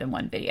into more than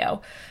one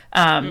video?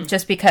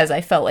 Just because I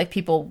felt like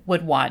people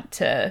would want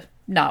to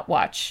not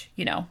watch,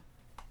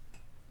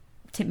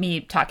 to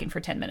me talking for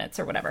 10 minutes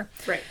or whatever.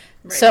 Right.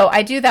 So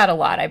I do that a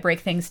lot. I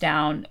break things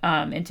down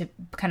into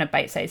kind of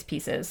bite-sized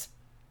pieces.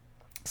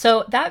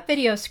 So that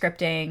video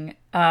scripting,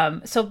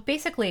 so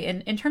basically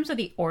in terms of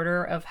the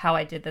order of how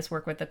I did this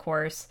work with the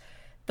course,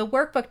 the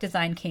workbook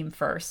design came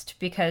first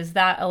because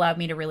that allowed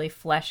me to really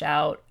flesh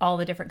out all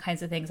the different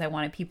kinds of things I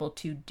wanted people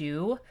to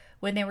do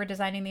when they were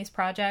designing these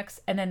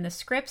projects. And then the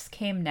scripts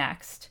came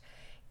next.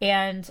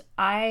 And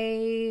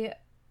I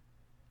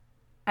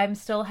I'm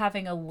still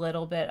having a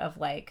little bit of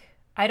like,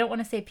 I don't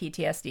want to say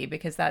PTSD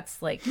because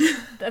that's like,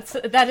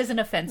 that is an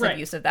offensive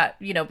use of that,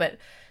 you know, but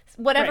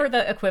whatever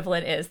the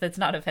equivalent is that's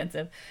not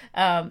offensive.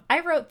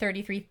 I wrote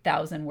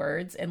 33,000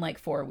 words in like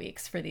 4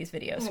 weeks for these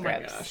video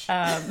scripts.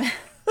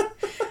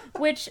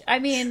 Which, I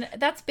mean,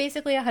 that's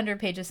basically 100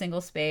 pages single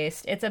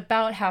spaced. It's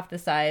about half the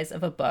size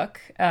of a book,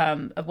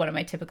 of one of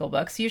my typical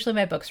books. Usually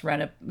my books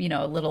run a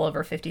little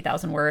over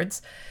 50,000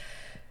 words.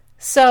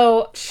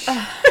 So,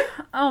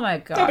 oh my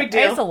God. No big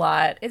deal. It's a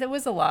lot. It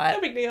was a lot.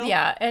 No big deal.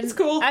 Yeah. And it's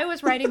cool. I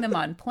was writing them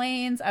on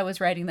planes. I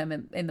was writing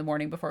them in the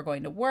morning before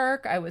going to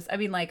work. it was a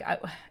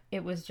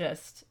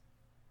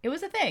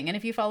thing. And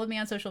if you followed me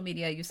on social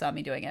media, you saw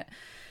me doing it.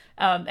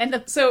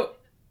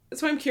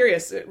 So I'm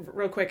curious,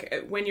 real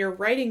quick, when you're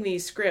writing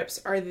these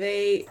scripts, are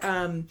they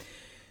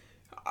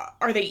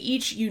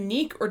each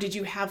unique, or did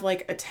you have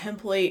like a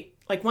template,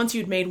 like once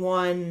you'd made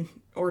one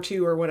or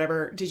two or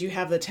whatever, did you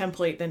have the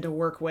template then to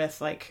work with,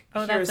 like,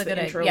 here's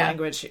the intro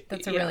language?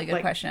 That's a really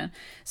good question.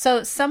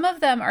 So some of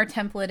them are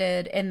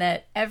templated in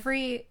that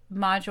every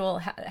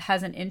module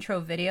has an intro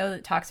video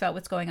that talks about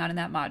what's going on in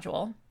that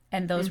module,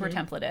 and those were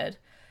templated.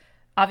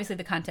 Obviously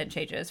the content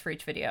changes for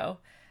each video.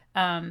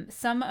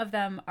 Some of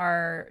them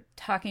are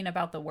talking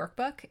about the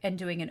workbook and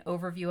doing an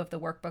overview of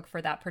the workbook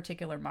for that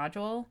particular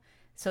module.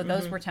 So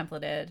those were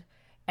templated.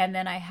 And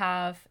then I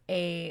have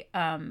a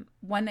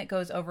one that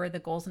goes over the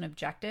goals and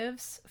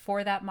objectives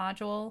for that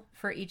module,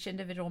 for each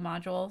individual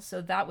module.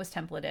 So that was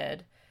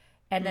templated.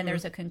 And then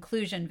there's a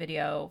conclusion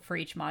video for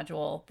each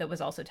module that was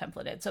also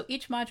templated. So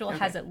each module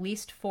has at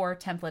least 4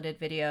 templated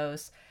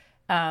videos.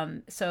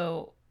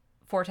 So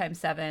 4 times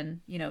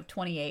 7,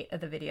 28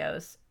 of the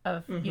videos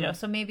of,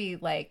 so maybe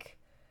like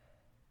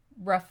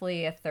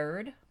roughly a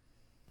third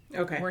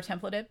were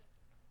templated.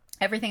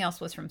 Everything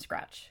else was from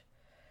scratch.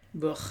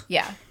 Ugh.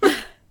 Yeah.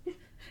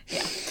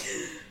 Yeah.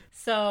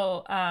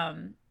 So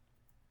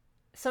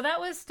that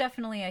was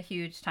definitely a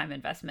huge time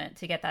investment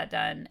to get that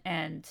done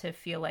and to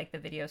feel like the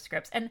video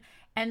scripts. And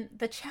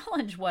the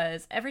challenge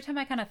was every time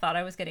I kind of thought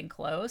I was getting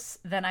close,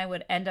 then I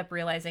would end up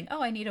realizing,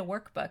 oh, I need a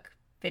workbook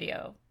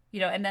video,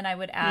 and then I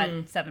would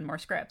add 7 more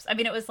scripts. I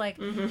mean, it was like,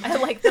 I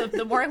like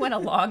the more I went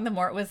along, the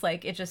more it was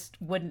like, it just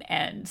wouldn't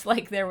end.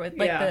 Like there was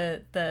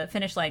like the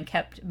finish line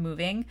kept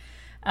moving.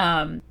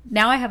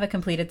 Now I have a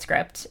completed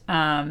script.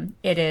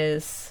 It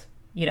is,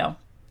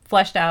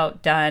 fleshed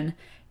out, done.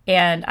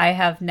 And I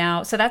have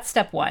now, so that's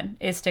step 1,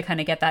 is to kind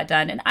of get that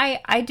done. And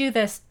I do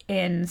this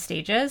in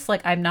stages.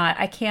 Like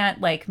I can't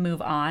like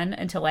move on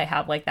until I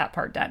have like that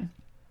part done.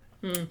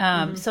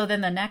 So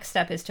then the next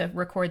step is to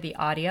record the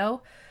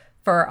audio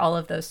for all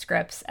of those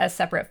scripts as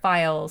separate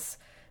files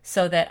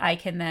so that I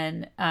can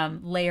then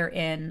layer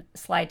in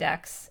slide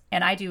decks.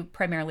 And I do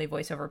primarily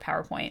voice over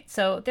PowerPoint.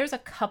 So there's a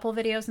couple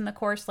videos in the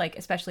course, like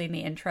especially in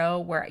the intro,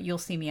 where you'll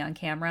see me on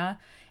camera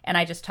and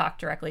I just talk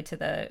directly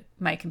to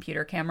my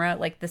computer camera.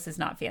 Like this is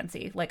not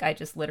fancy. Like I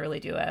just literally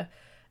do a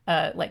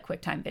like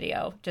QuickTime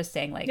video, just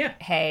saying like,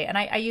 hey, and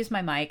I use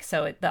my mic,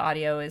 so the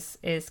audio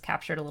is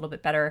captured a little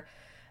bit better.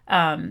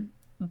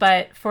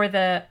 But for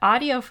the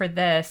audio for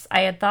this,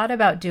 I had thought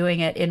about doing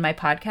it in my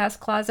podcast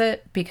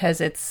closet because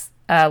it's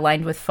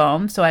lined with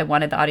foam. So I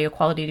wanted the audio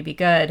quality to be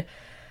good.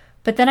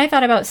 But then I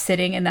thought about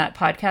sitting in that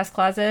podcast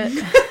closet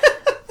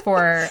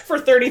for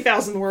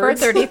 30,000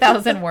 words. For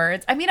 30,000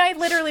 words. I mean, I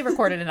literally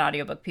recorded an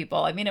audiobook,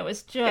 people. I mean, it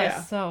was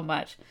just so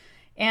much.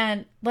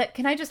 And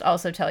can I just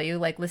also tell you,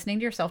 like, listening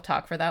to yourself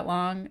talk for that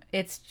long,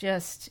 it's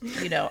just,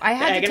 I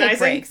had to take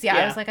breaks. Yeah,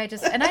 I was like,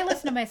 and I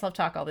listen to myself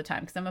talk all the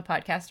time because I'm a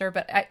podcaster,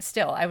 but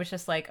I was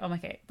just like, oh my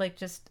God, like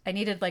I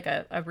needed like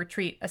a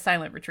retreat, a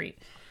silent retreat.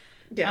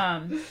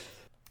 Yeah.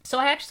 So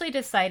I actually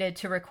decided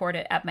to record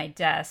it at my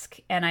desk,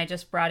 and I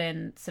just brought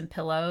in some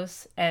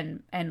pillows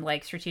and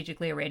like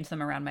strategically arranged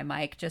them around my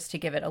mic just to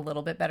give it a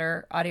little bit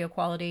better audio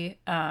quality.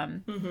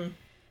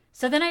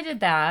 So then I did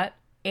that.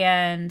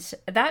 And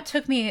that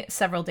took me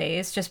several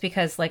days just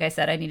because, like I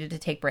said, I needed to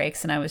take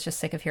breaks and I was just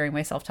sick of hearing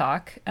myself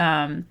talk.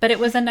 But it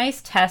was a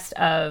nice test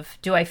of,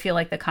 do I feel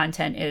like the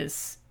content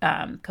is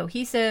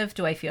cohesive?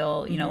 Do I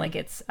feel, like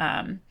it's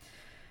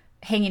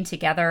hanging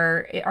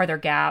together? Are there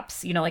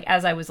gaps? Like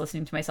as I was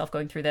listening to myself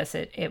going through this,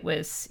 it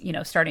was,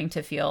 starting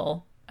to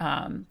feel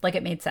like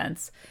it made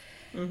sense.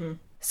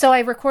 So I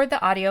record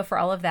the audio for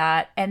all of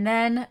that. And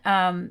then,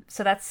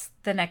 so that's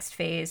the next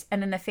phase.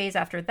 And then the phase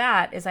after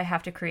that is I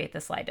have to create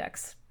the slide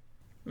decks.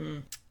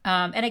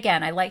 And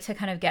again, I like to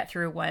kind of get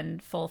through one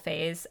full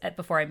phase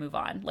before I move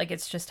on. Like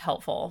it's just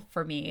helpful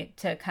for me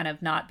to kind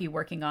of not be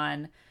working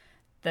on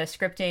the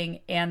scripting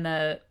and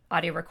the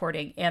audio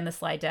recording and the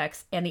slide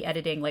decks and the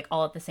editing, like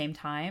all at the same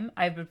time.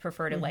 I would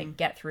prefer to like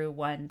get through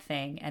one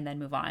thing and then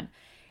move on.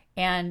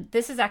 And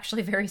this is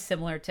actually very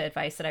similar to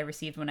advice that I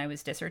received when I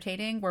was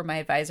dissertating, where my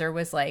advisor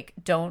was like,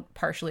 don't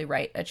partially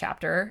write a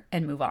chapter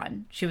and move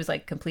on. She was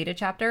like, complete a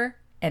chapter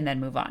and then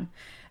move on.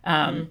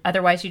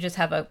 Otherwise, you just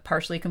have a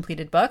partially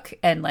completed book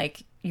and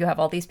like you have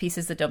all these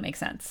pieces that don't make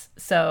sense.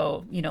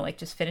 So, like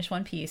just finish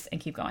one piece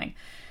and keep going.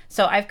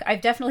 So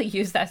I've definitely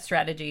used that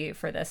strategy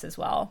for this as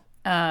well.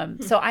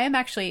 So I am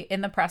actually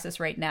in the process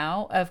right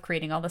now of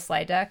creating all the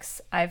slide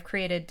decks. I've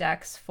created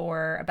decks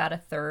for about a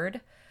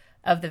third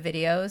of the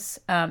videos.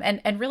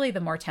 And really the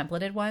more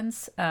templated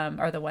ones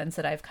are the ones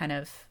that I've kind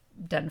of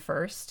done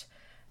first.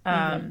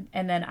 And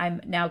then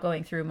I'm now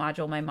going through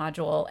module by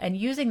module and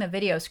using the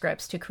video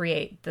scripts to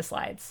create the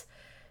slides.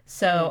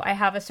 So I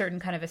have a certain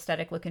kind of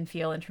aesthetic look and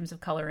feel in terms of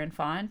color and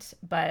font,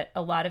 but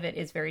a lot of it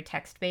is very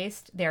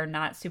text-based. They're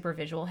not super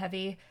visual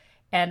heavy.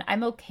 And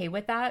I'm okay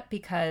with that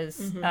because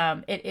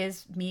it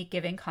is me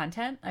giving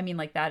content. I mean,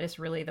 like that is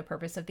really the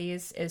purpose of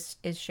these is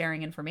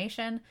sharing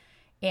information.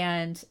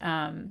 And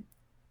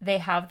they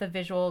have the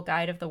visual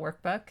guide of the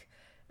workbook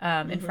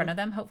in front of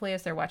them, hopefully,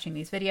 as they're watching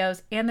these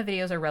videos. And the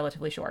videos are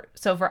relatively short.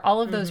 So for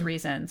all of those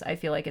reasons, I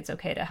feel like it's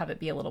okay to have it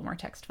be a little more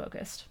text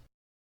focused.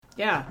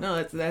 Yeah,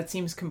 no, that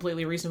seems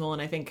completely reasonable.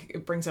 And I think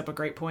it brings up a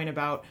great point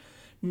about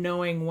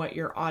knowing what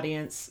your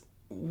audience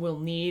will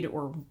need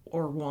or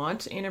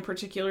want in a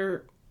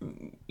particular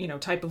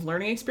type of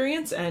learning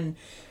experience, and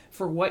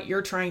for what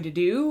you're trying to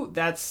do,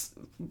 that's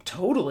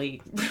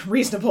totally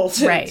reasonable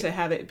to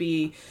have it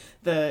be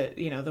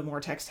the more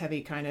text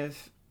heavy kind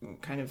of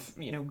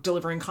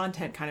delivering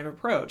content kind of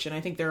approach. And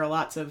I think there are a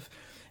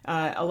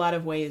lot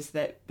of ways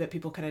that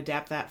people can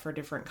adapt that for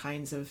different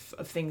kinds of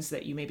things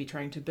that you may be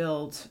trying to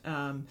build.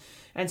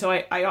 And so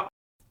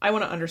I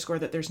want to underscore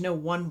that there's no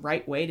one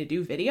right way to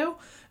do video.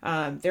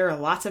 There are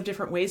lots of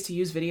different ways to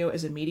use video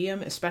as a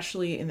medium,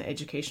 especially in the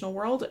educational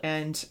world.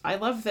 And I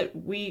love that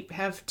we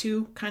have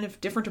two kind of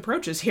different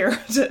approaches here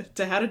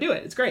to how to do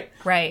it. It's great.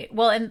 Right.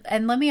 Well,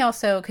 and let me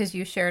also, because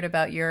you shared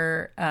about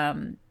your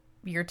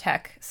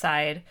tech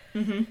side.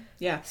 Mm-hmm.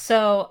 Yeah.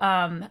 So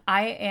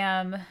I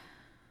am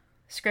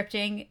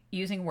scripting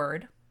using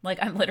Word. Like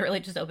I'm literally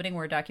just opening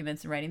Word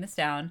documents and writing this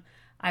down.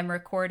 I'm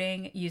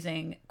recording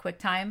using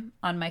QuickTime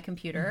on my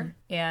computer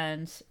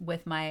and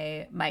with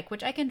my mic,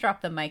 which I can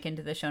drop the mic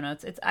into the show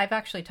notes. I've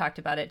actually talked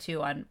about it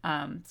too on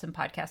some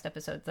podcast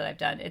episodes that I've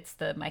done. It's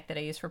the mic that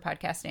I use for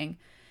podcasting.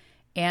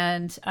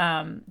 And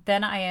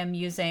then I am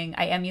using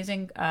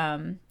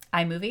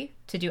iMovie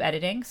to do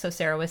editing. So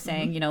Sarah was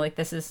saying,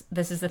 this is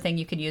the thing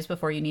you can use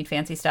before you need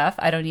fancy stuff.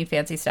 I don't need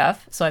fancy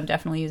stuff. So I'm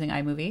definitely using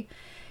iMovie.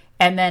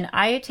 And then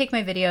I take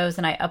my videos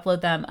and I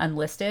upload them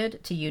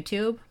unlisted to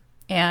YouTube.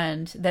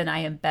 And then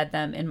I embed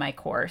them in my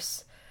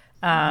course.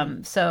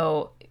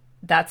 So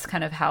that's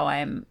kind of how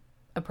I'm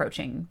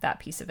approaching that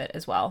piece of it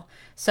as well.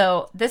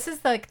 So this is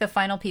like the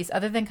final piece,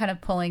 other than kind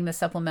of pulling the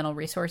supplemental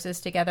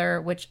resources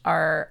together, which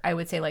are, I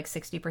would say, like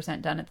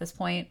 60% done at this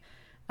point.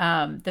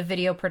 The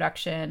video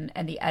production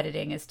and the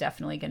editing is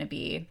definitely going to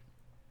be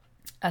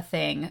a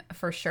thing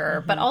for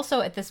sure. But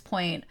also at this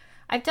point,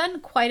 I've done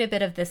quite a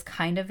bit of this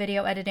kind of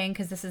video editing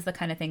because this is the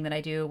kind of thing that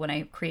I do when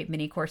I create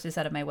mini courses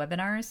out of my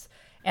webinars.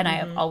 And I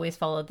have always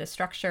followed this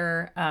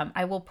structure.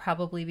 I will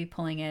probably be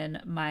pulling in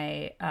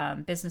my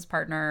business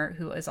partner,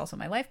 who is also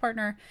my life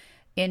partner,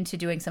 into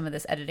doing some of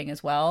this editing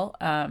as well,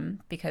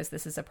 because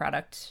this is a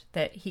product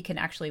that he can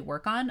actually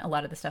work on. A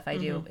lot of the stuff I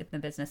do in the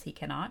business, he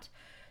cannot.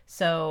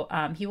 So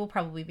he will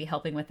probably be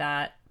helping with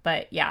that.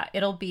 But yeah,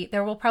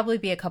 there will probably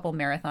be a couple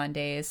marathon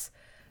days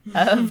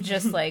of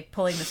just like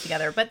pulling this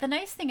together. But the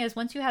nice thing is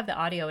once you have the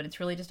audio and it's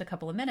really just a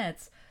couple of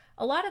minutes,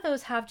 a lot of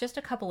those have just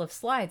a couple of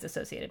slides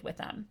associated with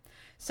them.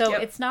 So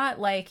it's not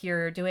like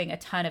you're doing a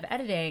ton of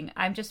editing.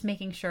 I'm just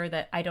making sure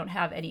that I don't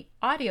have any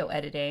audio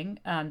editing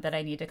that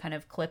I need to kind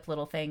of clip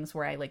little things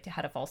where I like to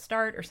had a false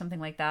start or something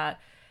like that.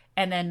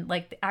 And then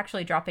like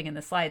actually dropping in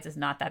the slides is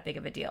not that big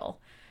of a deal.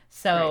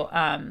 So,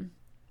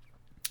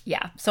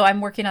 so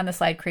I'm working on the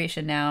slide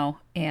creation now,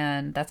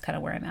 and that's kind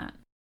of where I'm at.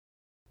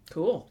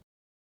 Cool.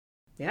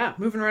 Yeah,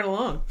 moving right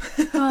along.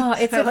 Oh,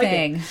 it's a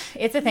thing.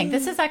 It's a thing.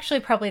 This is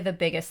actually probably the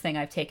biggest thing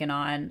I've taken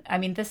on. I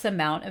mean, this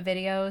amount of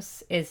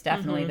videos is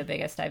definitely the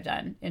biggest I've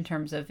done in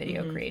terms of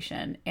video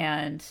creation.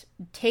 And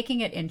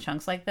taking it in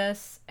chunks like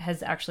this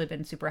has actually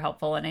been super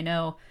helpful. And I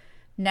know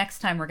next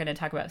time we're going to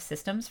talk about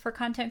systems for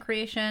content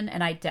creation.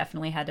 And I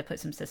definitely had to put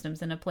some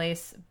systems into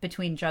place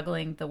between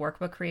juggling the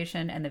workbook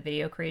creation and the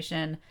video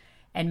creation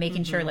and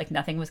making sure like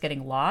nothing was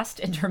getting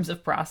lost in terms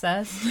of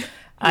process. Yeah.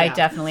 I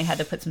definitely had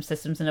to put some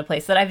systems into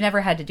place that I've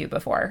never had to do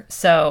before.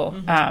 So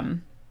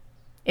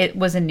it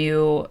was a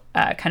new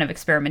kind of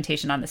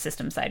experimentation on the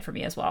system side for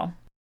me as well.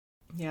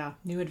 Yeah,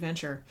 new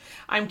adventure.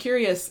 I'm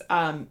curious,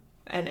 and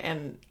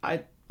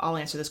I'll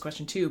answer this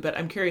question too, but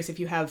I'm curious if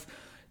you have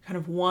kind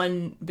of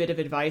one bit of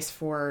advice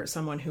for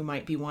someone who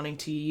might be wanting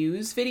to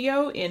use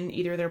video in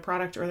either their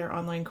product or their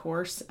online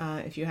course.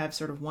 If you have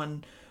sort of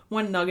one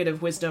nugget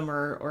of wisdom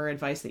or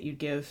advice that you'd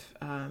give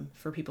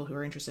for people who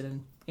are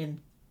interested in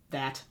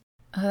that.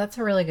 Oh, that's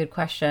a really good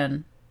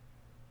question.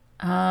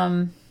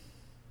 Well,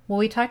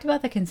 we talked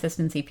about the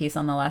consistency piece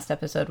on the last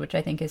episode, which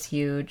I think is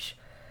huge.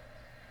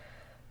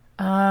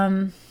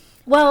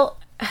 Well,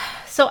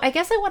 so I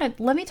guess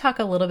let me talk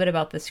a little bit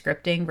about the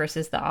scripting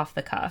versus the off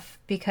the cuff,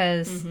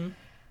 because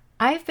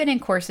I've been in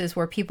courses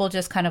where people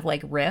just kind of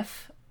like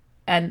riff,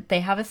 and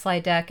they have a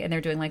slide deck and they're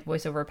doing like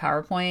voice over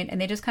PowerPoint,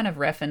 and they just kind of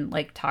riff and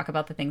like talk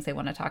about the things they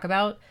want to talk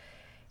about.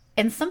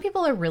 And some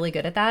people are really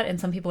good at that and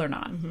some people are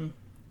not.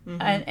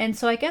 And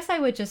so I guess I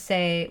would just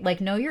say,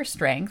 like, know your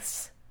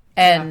strengths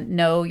and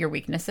know your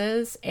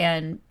weaknesses,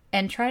 and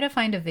try to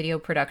find a video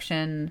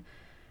production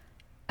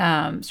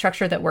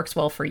structure that works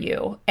well for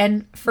you.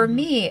 And for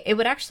me, it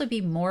would actually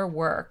be more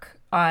work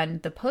on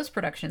the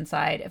post-production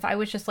side if I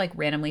was just like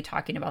randomly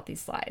talking about these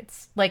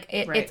slides. Like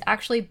it's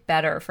actually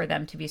better for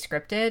them to be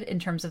scripted in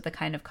terms of the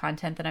kind of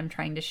content that I'm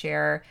trying to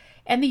share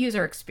and the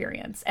user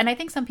experience. And I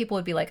think some people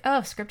would be like,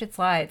 oh, scripted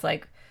slides,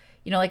 like,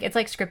 you know, like it's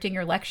like scripting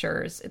your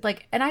lectures.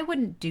 Like, and I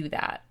wouldn't do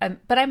that.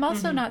 But I'm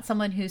also not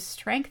someone whose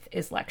strength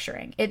is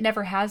lecturing. It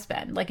never has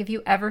been. Like, if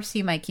you ever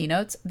see my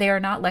keynotes, they are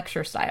not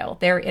lecture style.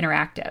 They're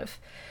interactive.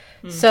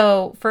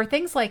 So for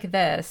things like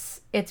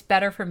this, it's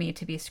better for me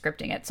to be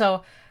scripting it.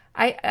 So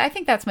I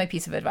think that's my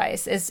piece of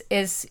advice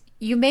is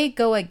you may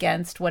go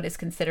against what is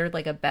considered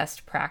like a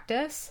best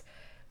practice,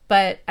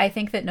 but I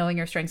think that knowing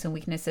your strengths and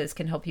weaknesses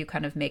can help you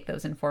kind of make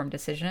those informed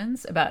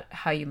decisions about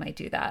how you might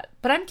do that.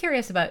 But I'm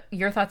curious about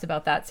your thoughts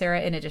about that,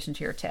 Sarah, in addition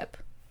to your tip.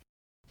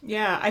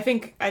 Yeah, I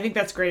think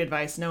that's great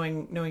advice,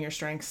 knowing your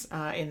strengths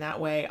in that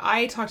way.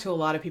 I talk to a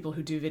lot of people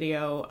who do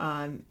video,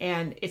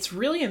 and it's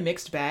really a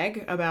mixed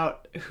bag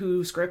about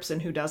who scripts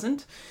and who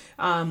doesn't.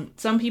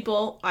 Some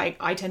people,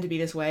 I tend to be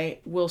this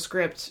way, will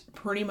script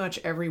pretty much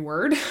every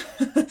word.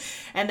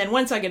 And then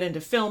once I get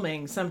into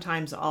filming,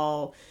 sometimes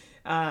I'll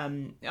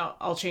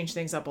change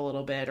things up a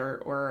little bit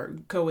or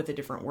go with a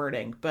different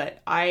wording. But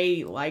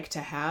I like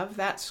to have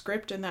that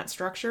script and that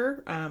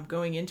structure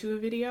going into a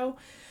video.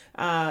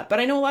 But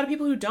I know a lot of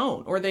people who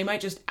don't, or they might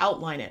just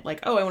outline it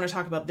like, oh, I want to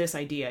talk about this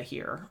idea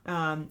here,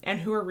 and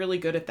who are really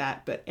good at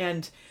that.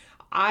 And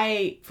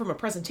I, from a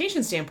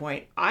presentation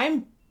standpoint,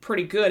 I'm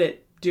pretty good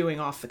at doing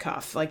off the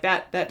cuff. Like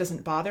that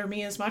doesn't bother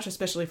me as much,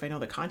 especially if I know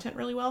the content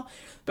really well.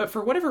 But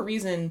for whatever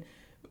reason,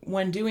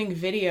 when doing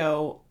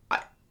video,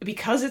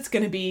 because it's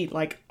going to be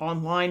like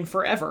online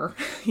forever,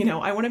 you know,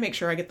 I want to make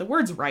sure I get the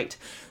words right.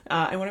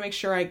 I want to make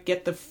sure I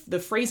get the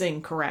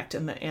phrasing correct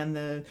and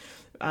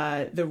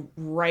the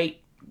right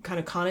kind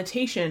of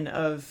connotation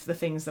of the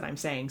things that I'm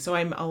saying. So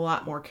I'm a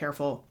lot more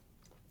careful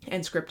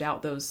and script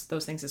out those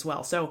things as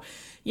well. So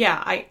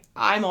yeah,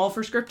 I'm all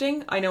for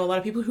scripting. I know a lot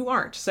of people who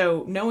aren't.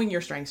 So knowing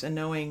your strengths and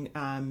knowing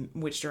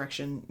which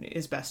direction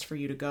is best for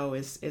you to go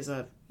is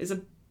a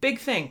big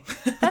thing.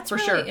 That's for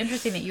really sure.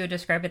 Interesting that you would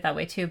describe it that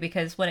way too,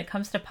 because when it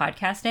comes to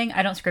podcasting,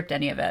 I don't script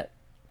any of it.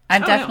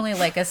 I'm definitely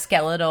like a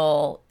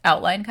skeletal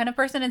outline kind of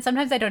person. And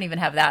sometimes I don't even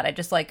have that. I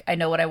just like, I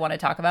know what I want to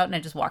talk about and I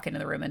just walk into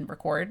the room and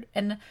record.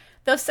 And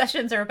those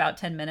sessions are about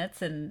 10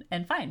 minutes and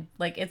fine.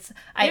 Like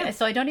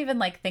so I don't even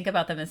like think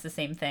about them as the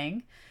same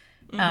thing.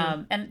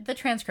 And the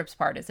transcripts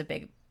part is a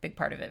big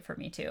part of it for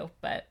me too.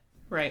 But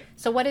right.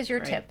 So what is your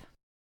tip?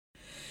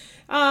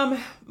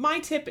 My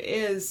tip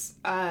is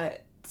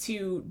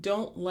to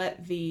don't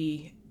let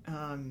the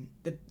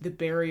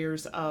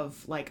barriers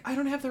of like, I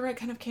don't have the right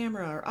kind of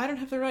camera, or I don't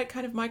have the right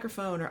kind of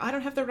microphone, or I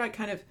don't have the right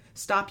kind of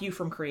stop you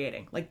from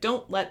creating. Like,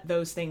 don't let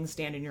those things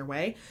stand in your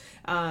way.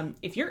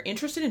 If you're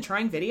interested in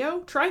trying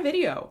video, try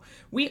video.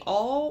 We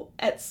all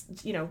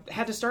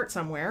had to start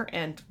somewhere,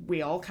 and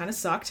we all kind of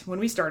sucked when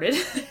we started.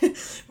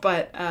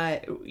 But,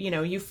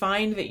 you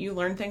find that you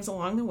learn things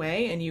along the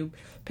way and you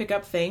pick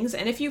up things.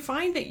 And if you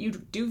find that you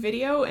do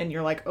video and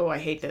you're like, oh, I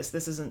hate this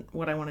isn't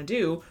what I want to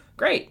do,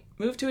 great.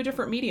 Move to a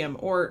different medium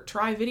or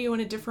try video in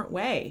a different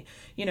way.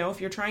 You know,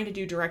 if you're trying to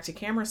do direct to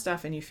camera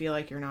stuff and you feel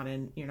like you're not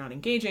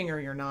engaging, or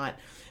you're not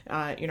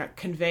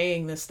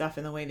conveying this stuff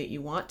in the way that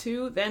you want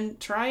to, then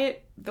try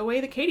it the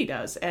way that Katie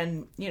does,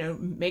 and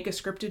make a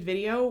scripted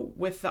video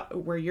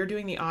where you're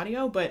doing the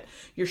audio, but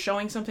you're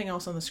showing something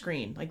else on the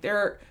screen. Like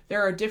there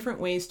are different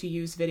ways to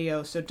use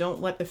video, so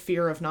don't let the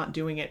fear of not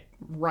doing it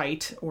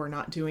right or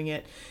not doing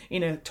it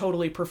in a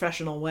totally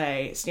professional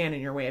way stand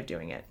in your way of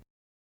doing it.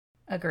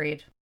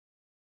 Agreed.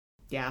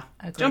 Yeah.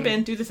 Agreed. Jump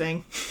in, do the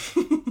thing.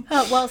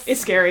 Well, it's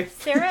scary.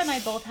 Sarah and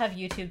I both have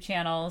YouTube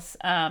channels.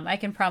 I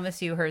can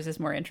promise you hers is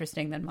more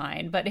interesting than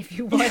mine, but if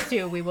you want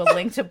to, we will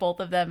link to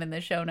both of them in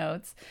the show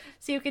notes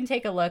so you can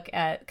take a look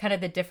at kind of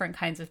the different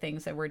kinds of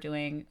things that we're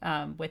doing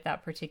with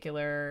that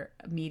particular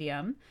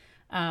medium.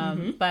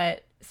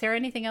 But Sarah,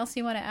 anything else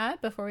you want to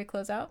add before we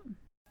close out?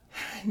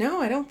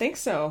 No, I don't think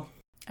so.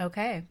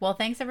 Okay. Well,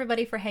 thanks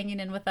everybody for hanging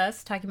in with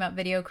us, talking about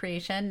video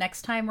creation.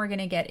 Next time, we're going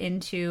to get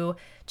into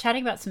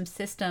chatting about some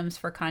systems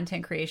for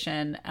content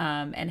creation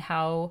and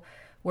how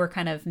we're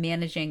kind of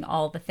managing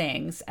all the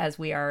things as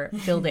we are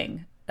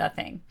building the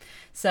thing.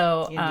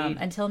 So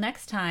until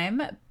next time,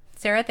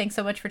 Sarah, thanks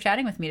so much for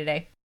chatting with me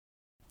today.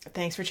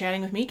 Thanks for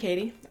chatting with me,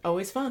 Katie.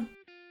 Always fun.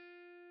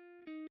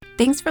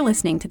 Thanks for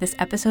listening to this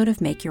episode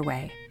of Make Your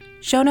Way.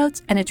 Show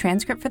notes and a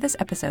transcript for this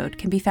episode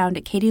can be found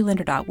at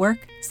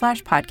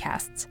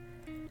katielinder.work/podcasts.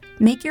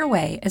 Make Your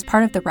Way is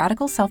part of the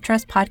Radical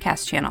Self-Trust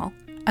podcast channel,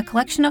 a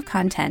collection of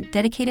content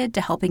dedicated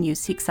to helping you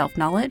seek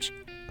self-knowledge,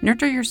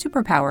 nurture your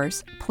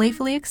superpowers,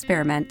 playfully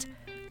experiment,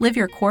 live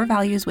your core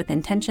values with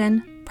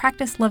intention,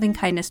 practice loving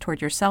kindness toward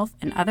yourself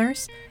and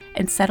others,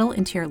 and settle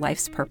into your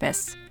life's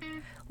purpose.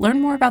 Learn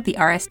more about the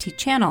RST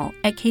channel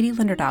at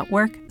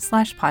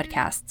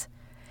katielinder.work/podcasts.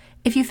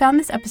 If you found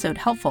this episode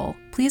helpful,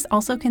 please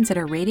also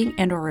consider rating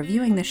and/or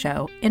reviewing the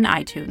show in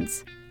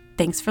iTunes.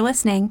 Thanks for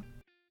listening.